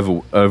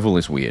Manuka Oval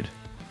is weird.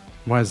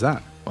 Why is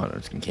that? I don't know,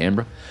 it's in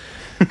Canberra.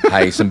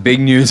 Hey, some big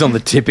news on the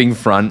tipping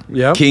front.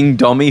 Yep. King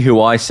Dommy, who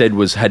I said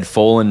had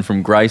fallen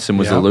from grace and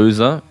was a Yep.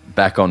 loser,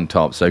 back on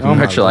top. So my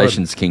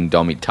congratulations, King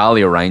Dommy.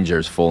 Talia Ranger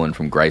has fallen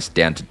from grace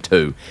down to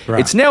 2. Right.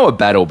 It's now a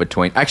battle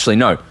between... Actually,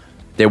 no.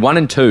 They're 1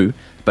 and 2,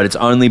 but it's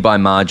only by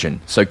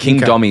margin. So King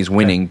Okay. Dommy's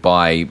winning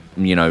by,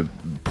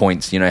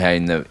 points. You know how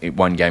in the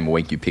one game a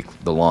week you pick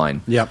the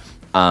line. Yep.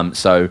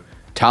 So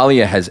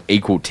Talia has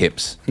equal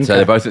tips. So Okay.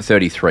 they're both at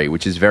 33,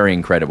 which is very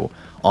incredible.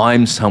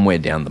 I'm somewhere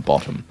down the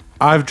bottom.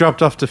 I've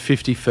dropped off to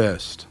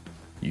 51st.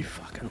 You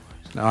fucking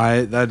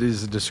lose. That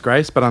is a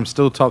disgrace, but I'm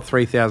still top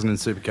 3,000 in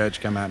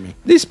Supercoach. Come at me.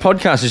 This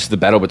podcast is just the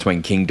battle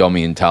between King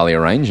Dommy and Talia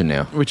Ranger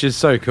now. Which is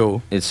so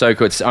cool. It's so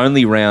cool. It's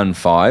only round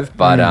 5,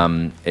 but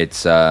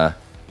it's a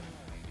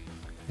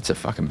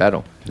fucking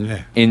battle.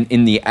 Yeah.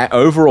 In the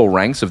overall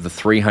ranks of the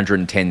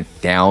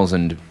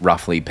 310,000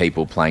 roughly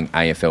people playing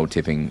AFL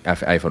tipping,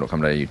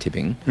 AFL.com.au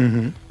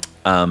tipping,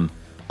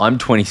 I'm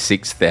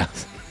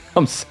 26,000.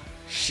 I'm so,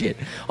 shit.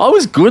 I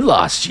was good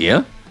last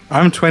year.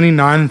 I'm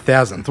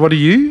 29,000th. What are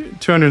you?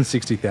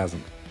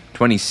 260,000.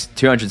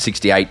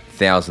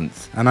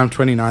 268,000th. And I'm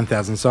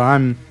 29,000. So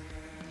I'm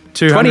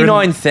 200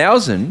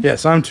 29,000? Yeah,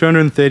 so I'm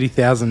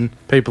 230,000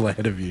 people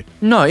ahead of you.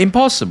 No,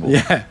 impossible.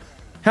 Yeah.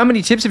 How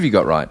many tips have you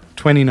got right?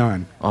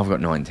 29. I've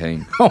got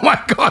 19. Oh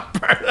my God,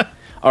 bro.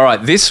 All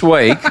right, this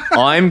week,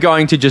 I'm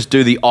going to just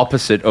do the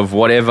opposite of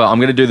whatever. I'm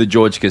going to do the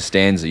George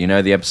Costanza. You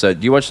know the episode?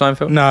 Do you watch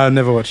Seinfeld? No, I've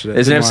never watched it.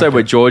 There's an Didn't episode like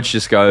where it. George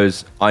just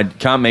goes, I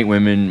can't meet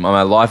women.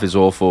 My life is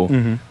awful.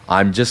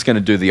 I'm just going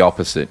to do the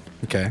opposite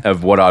Okay.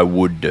 of what I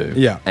would do.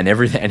 Yeah. And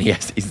everything, and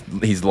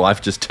his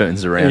life just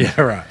turns around. Yeah,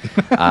 right.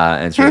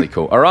 And it's really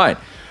cool. All right.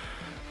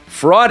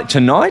 Friday,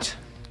 tonight,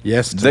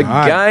 Yes, the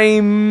tonight.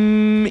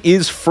 game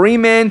is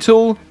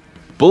Fremantle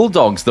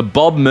Bulldogs, the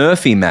Bob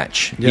Murphy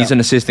match. Yeah. He's an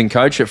assistant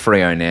coach at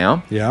Freo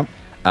now. Yep.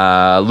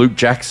 Luke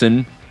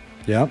Jackson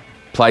Yep.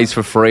 plays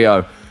for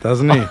Freo.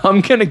 Doesn't he?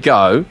 I'm going to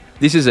go.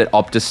 This is at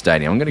Optus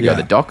Stadium. I'm going to go Yeah.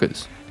 the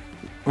Dockers.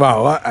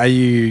 Well, are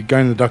you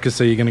going to the Dockers,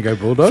 so you're going to go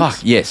Bulldogs? Fuck,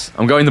 yes.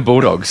 I'm going the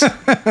Bulldogs.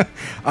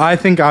 I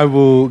think I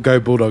will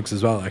go Bulldogs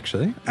as well,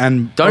 actually.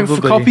 And Don't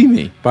probably copy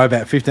me. by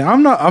about 15.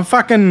 I'm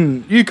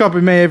fucking... You copy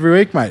me every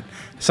week, mate.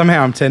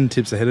 Somehow I'm 10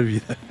 tips ahead of you.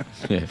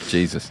 Yeah,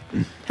 Jesus.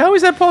 How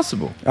is that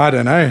possible? I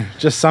don't know.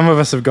 Just some of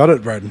us have got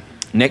it, Braden.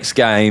 Next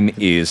game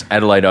is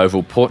Adelaide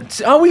Oval.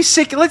 Port. Are we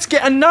sick? Let's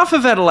get enough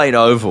of Adelaide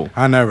Oval.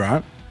 I know,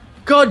 right?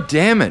 God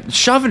damn it.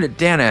 Shoving it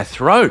down our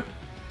throat.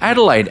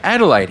 Adelaide.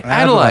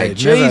 Never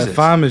Jesus.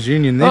 Farmers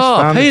Union this, Oh,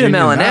 Farmers Peter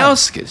Union that.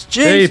 Malinowskis.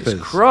 Jesus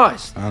Jeepers.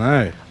 Christ. I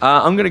know.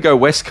 I'm going to go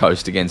West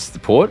Coast against the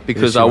Port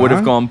because Yes, you I would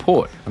have are. gone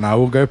Port. And I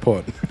will go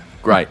Port.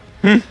 Great.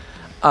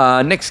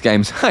 Next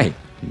game's, hey,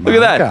 look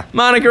at that.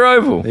 Monica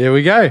Oval. Here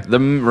we go. The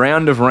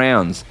round of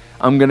rounds.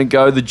 I'm going to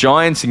go the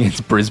Giants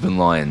against Brisbane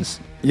Lions.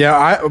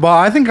 Yeah,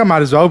 I think I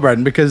might as well,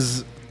 Braden,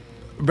 because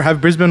have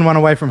Brisbane won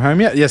away from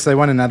home yet? Yes, they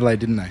won in Adelaide,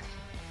 didn't they?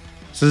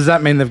 So does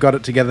that mean they've got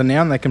it together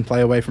now and they can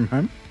play away from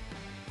home?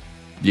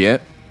 Yeah.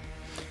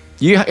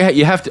 You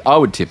have to. I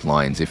would tip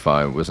Lions if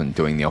I wasn't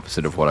doing the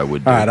opposite of what I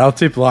would do. All right, I'll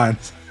tip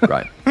Lions.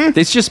 Right.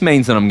 This just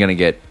means that I'm going to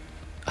get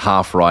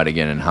half right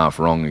again and half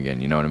wrong again.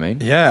 You know what I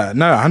mean? Yeah,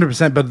 no,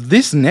 100%. But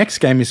this next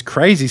game is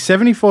crazy.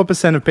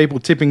 74% of people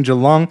tipping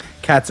Geelong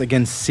Cats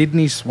against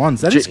Sydney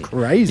Swans. That is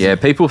crazy. Yeah,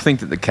 people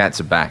think that the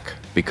Cats are back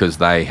because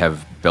they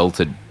have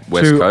belted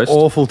West Two Coast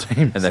awful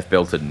teams. and they've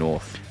belted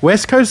North.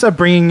 West Coast are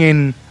bringing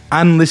in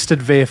unlisted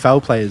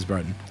VFL players,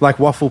 Braden, like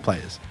waffle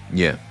players,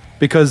 Yeah.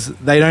 because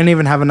they don't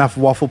even have enough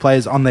waffle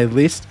players on their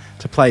list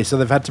to play. So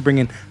they've had to bring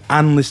in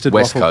unlisted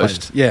West waffle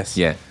Coast. players. Yes.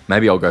 Yeah.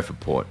 Maybe I'll go for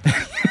Port.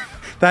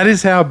 That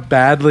is how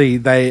badly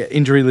their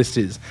injury list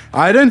is.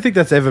 I don't think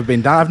that's ever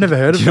been done. I've never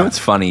heard Do of you know that. what's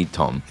funny,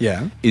 Tom?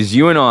 Yeah. Is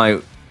you and I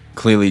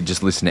clearly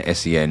just listen to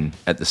SEN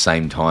at the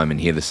same time and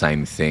hear the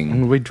same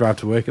thing. We drive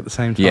to work at the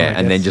same time. Yeah, I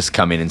and then guess. just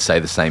come in and say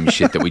the same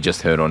shit that we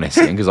just heard on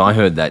SEN because I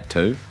heard that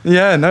too.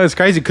 Yeah, no, it's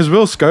crazy because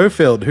Will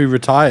Schofield, who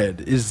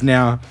retired, is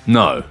now.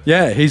 No.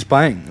 Yeah, he's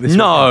playing. This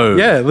No. weekend.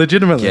 Yeah,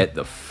 legitimately. Get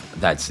the...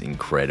 That's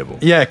incredible.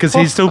 Yeah, because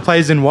he still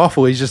plays in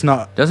Waffle. He's just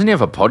not. Doesn't he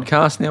have a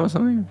podcast now or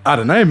something? I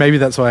don't know. Maybe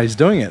that's why he's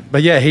doing it.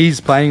 But yeah,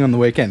 he's playing on the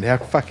weekend. How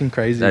fucking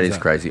crazy That is is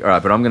that? crazy. All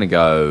right, but I'm going to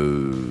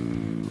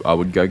go... I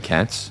would go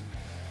Cats.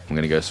 I'm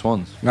going to go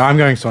Swans. No, I'm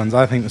going Swans.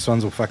 I think the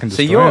Swans will fucking So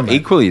destroy you're him, mate.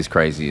 equally as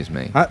crazy as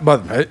me.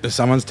 But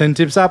someone's 10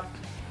 tips up.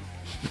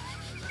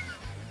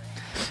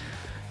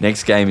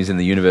 Next game is in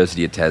the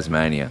University of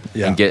Tasmania.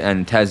 Yeah.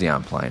 And Tassie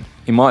aren't playing.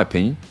 In my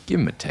opinion, give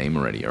them a team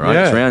already, all right?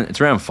 Yeah. It's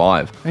round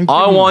 5. And I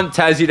give 'em- want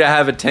Tassie to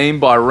have a team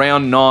by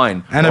round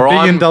 9. And a or $1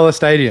 I'm- billion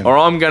stadium. Or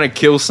I'm going to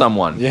kill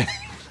someone. Yeah.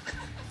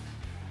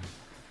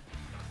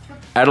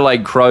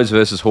 Adelaide Crows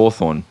versus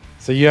Hawthorn.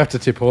 So you have to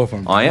tip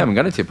Hawthorn. I am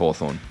going to tip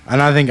Hawthorn.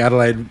 And I think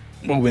Adelaide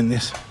will win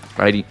this.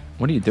 Brady,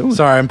 what are you doing?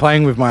 Sorry, I'm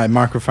playing with my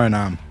microphone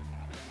arm.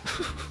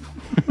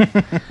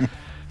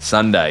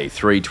 Sunday,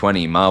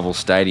 3:20, Marvel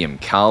Stadium.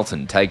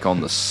 Carlton take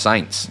on the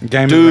Saints.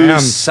 Game of Do the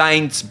round.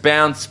 Saints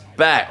bounce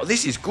back? Oh,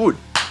 this is good.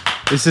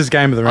 This is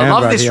game of the round,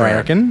 love right this here, I round.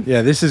 reckon.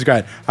 Yeah, this is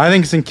great. I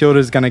think St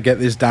Kilda's going to get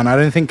this done. I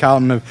don't think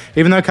Carlton have...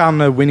 Even though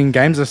Carlton are winning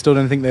games, I still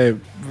don't think they're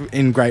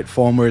in great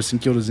form, whereas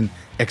St Kilda's in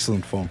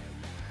excellent form.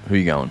 Who are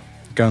you going?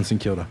 Go on St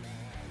Kilda.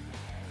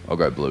 I'll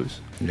go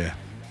Blues Yeah.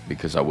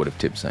 because I would have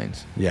tipped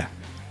Saints. Yeah.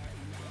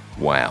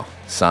 Wow.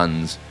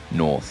 Suns,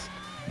 North.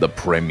 The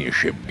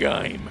premiership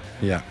game.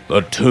 Yeah.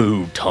 The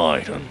two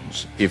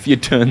titans. If you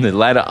turn the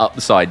ladder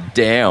upside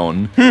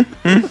down,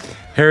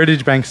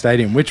 Heritage Bank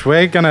Stadium, which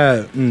we're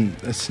gonna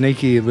a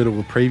sneaky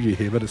little preview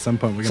here, but at some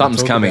point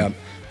Something's coming.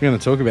 We're going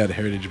to talk about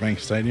Heritage Bank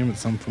Stadium at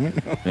some point.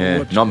 Yeah,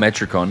 not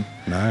Metricon.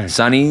 No.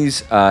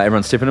 Sunnies,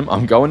 everyone's tipping them.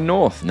 I'm going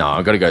north. No,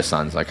 I've got to go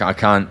Suns. I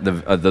can't.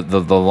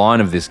 The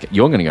line of this.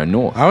 You're going to go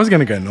north. I was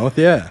going to go north,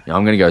 yeah.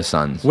 I'm going to go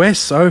Suns. We're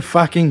so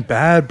fucking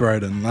bad,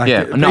 Broden. Like,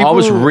 yeah, no, I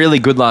was really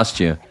good last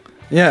year.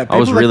 Yeah, I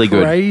was really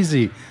good.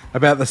 Crazy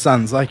about the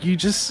Suns. Like, you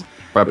just.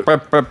 All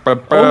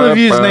of All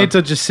you need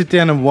to just sit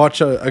down and watch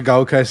a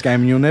Gold Coast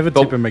game and you'll never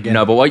tip them again.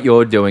 No, but what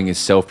you're doing is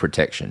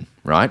self-protection,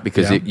 right?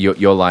 Because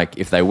you're like,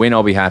 if they win,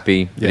 I'll be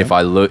happy. Yeah.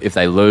 And if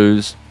they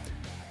lose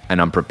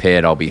and I'm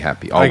prepared, I'll be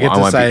happy. I get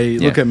to say,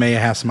 look at me,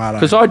 how smart I am.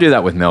 Because I do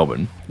that with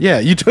Melbourne. Yeah,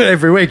 you do it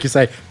every week. You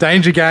say,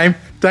 danger game,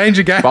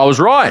 danger game. But I was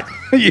right.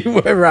 You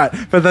were right.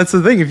 But that's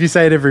the thing. If you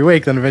say it every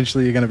week, then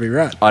eventually you're going to be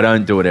right. I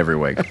don't do it every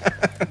week.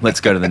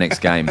 Let's go to the next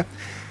game.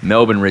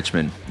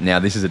 Melbourne-Richmond. Now,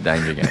 this is a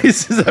danger game.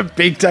 This is a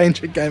big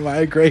danger game. I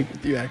agree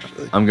with you,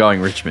 actually. I'm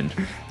going Richmond.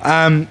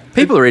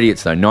 People are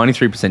idiots, though.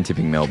 93%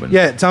 tipping Melbourne.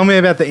 Yeah, tell me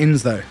about the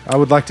ins, though. I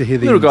would like to hear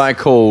the Little ins. guy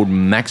called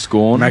Max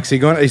Gawn. Maxi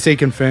Gorn. Is he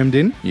confirmed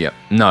in? Yep.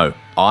 No.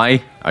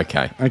 Okay.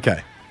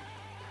 Okay.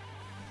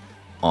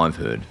 I've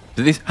heard.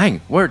 Hang,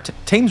 we're at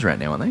teams right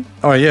now, aren't they?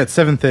 Oh, yeah, it's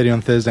 7:30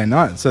 on Thursday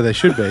night, so they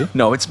should be.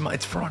 No, it's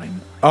Friday.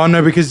 Oh,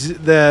 no, because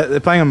they're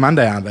playing on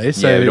Monday, aren't they?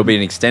 So yeah, it'll be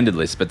an extended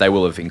list, but they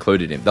will have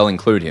included him. They'll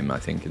include him, I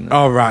think.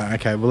 Oh, right.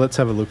 Okay, well, let's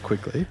have a look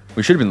quickly.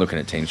 We should have been looking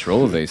at teams for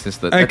all of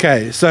these.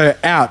 Okay, so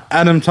out.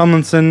 Adam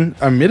Tomlinson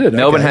omitted.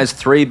 Melbourne okay. has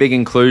 3 big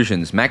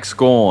inclusions. Max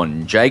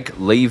Gawn, Jake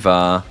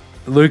Lever,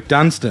 Luke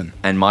Dunstan.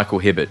 and Michael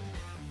Hibbert.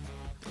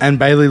 And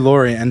Bailey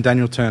Laurie and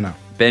Daniel Turner.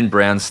 Ben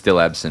Brown's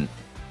still absent.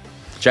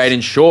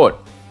 Jaden Short.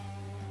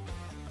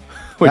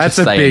 That's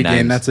a big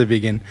in. That's a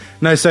big in.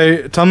 No,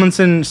 so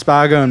Tomlinson,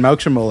 Spargo, and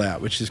Melksham all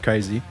out, which is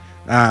crazy.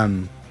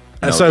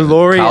 So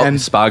Laurie and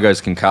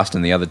Spargo's concussed,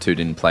 and the other 2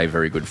 didn't play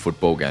very good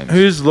football games.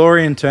 Who's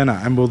Laurie and Turner,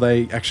 and will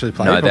they actually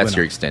play? No, Probably that's not.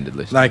 your extended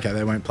list. Okay,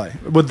 they won't play.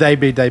 Would they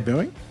be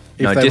debuting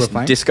if they were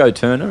playing? Disco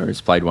Turner has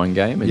played 1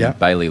 game, and Yeah.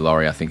 Bailey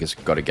Laurie I think has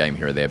got a game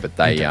here or there, but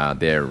they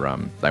won't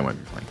be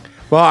playing.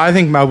 Well, I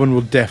think Melbourne will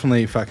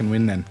definitely fucking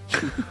win then.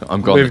 I'm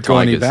going With the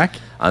Gorney Tigers. back.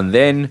 And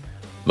then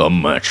the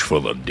match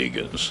for the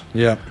Diggers.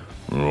 Yeah.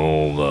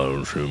 All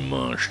those who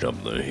marched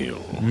up the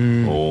hill,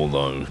 all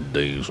those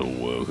diesel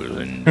workers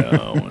in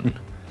Darwin.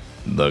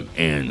 The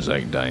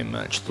Anzac Day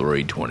match,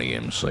 3:20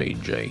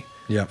 MCG.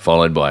 Yeah.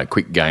 Followed by a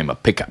quick game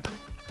of pickup.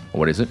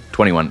 What is it?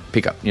 21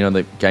 pickup. You know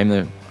the game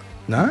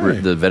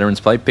the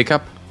veterans play,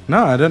 pickup?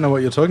 No, I don't know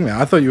what you're talking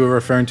about. I thought you were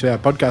referring to our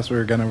podcast we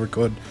were going to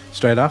record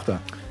straight after.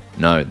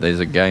 No,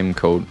 there's a game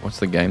called... What's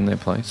the game they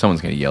play?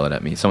 Someone's going to yell it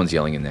at me. Someone's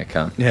yelling in their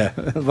car. Yeah,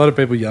 a lot of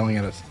people yelling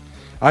at us.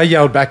 I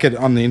yelled back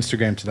on the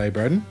Instagram today,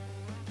 Broden.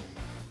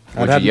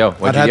 What'd you yell?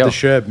 I'd had the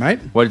sherb, mate.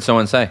 What did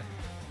someone say?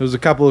 There was a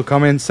couple of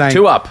comments saying...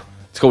 2 up.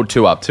 It's called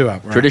 2 up. 2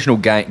 up, right. Traditional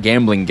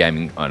gambling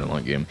gaming. I don't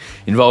like gambling.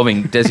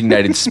 Involving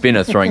designated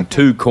spinner throwing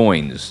 2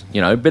 coins.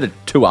 You know, a bit of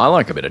 2. I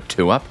like a bit of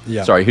 2 up.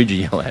 Yeah. Sorry, who'd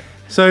you yell at?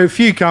 So a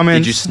few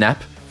comments... Did you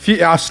snap?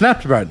 I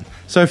snapped, Broden.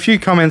 So a few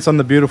comments on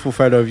the beautiful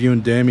photo of you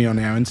and Dermy on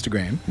our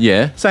Instagram.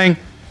 Yeah. Saying,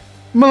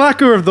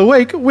 Malacca of the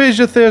week, where's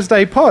your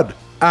Thursday pod?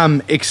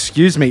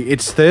 Excuse me,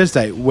 it's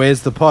Thursday.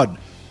 Where's the pod?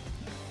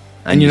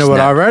 And you know what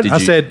I wrote? You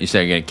said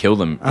you're going to kill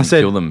them. I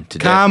said, kill them to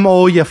calm death.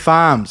 all your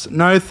farms.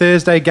 No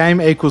Thursday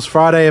game equals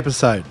Friday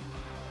episode.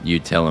 You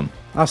tell them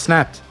I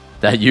snapped.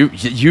 that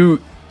you're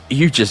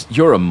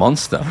a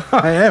monster.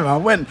 I am. I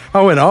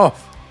went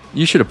off.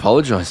 You should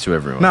apologise to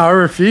everyone. No, I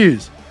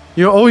refuse.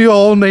 You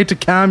all need to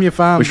calm your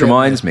farms. Which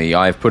reminds me,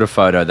 I've put a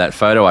photo. That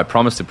photo I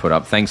promised to put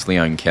up. Thanks,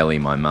 Leone Kelly,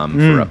 my mum,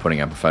 for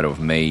putting up a photo of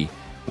me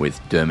with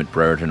Dermot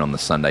Brereton on the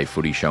Sunday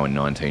Footy Show in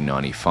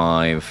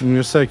 1995.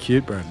 You're so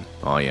cute, Braden.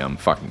 Oh yeah, I'm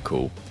fucking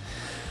cool.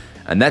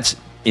 And that's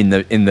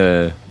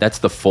that's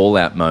the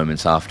fallout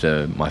moments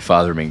after my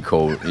father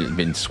had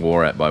been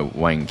swore at by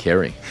Wayne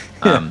Carey.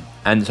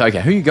 And so, okay,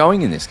 who are you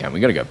going in this game?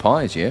 We got to go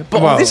Pies, yeah.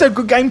 But Well, this is a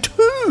good game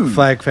too.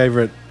 Flag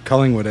favourite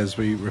Collingwood, as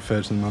we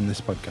refer to them on this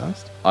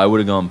podcast. I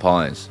would have gone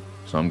Pies,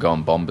 so I'm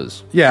going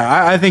Bombers.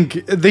 Yeah, I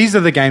think these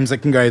are the games that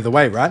can go either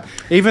way, right?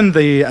 Even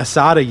the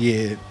Asada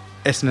year,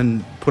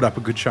 Essendon put up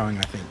a good showing,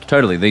 I think.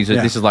 Totally. This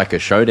is like a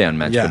showdown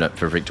match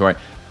for Victoria.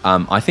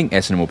 I think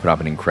Essendon will put up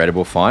an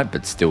incredible fight,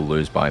 but still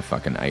lose by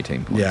fucking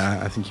 18 points.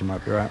 Yeah, I think you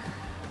might be right.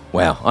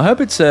 Wow. I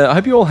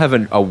hope you all have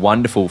a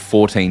wonderful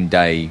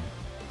 14-day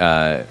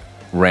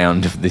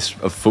round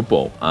of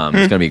football. It's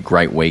going to be a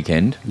great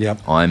weekend.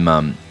 Yep. I'm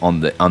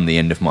on the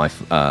end of my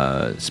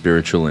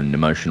spiritual and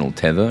emotional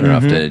tether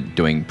after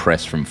doing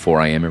press from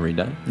 4 a.m. every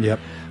day. Yep.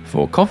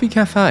 For Coffee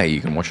Cafe,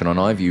 you can watch it on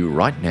iView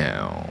right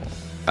now.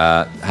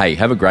 Hey,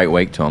 have a great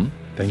week, Tom.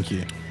 Thank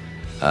you.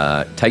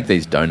 Take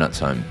these donuts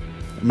home.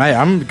 Mate,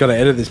 I'm going to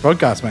edit this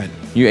podcast, mate.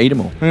 You eat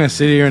them all. I'm going to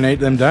sit here and eat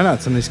them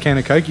donuts and this can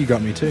of Coke you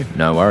got me too.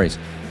 No worries.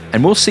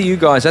 And we'll see you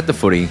guys at the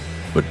footy.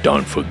 But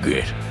don't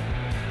forget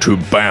to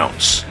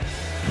bounce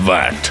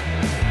that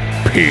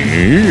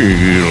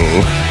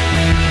peel.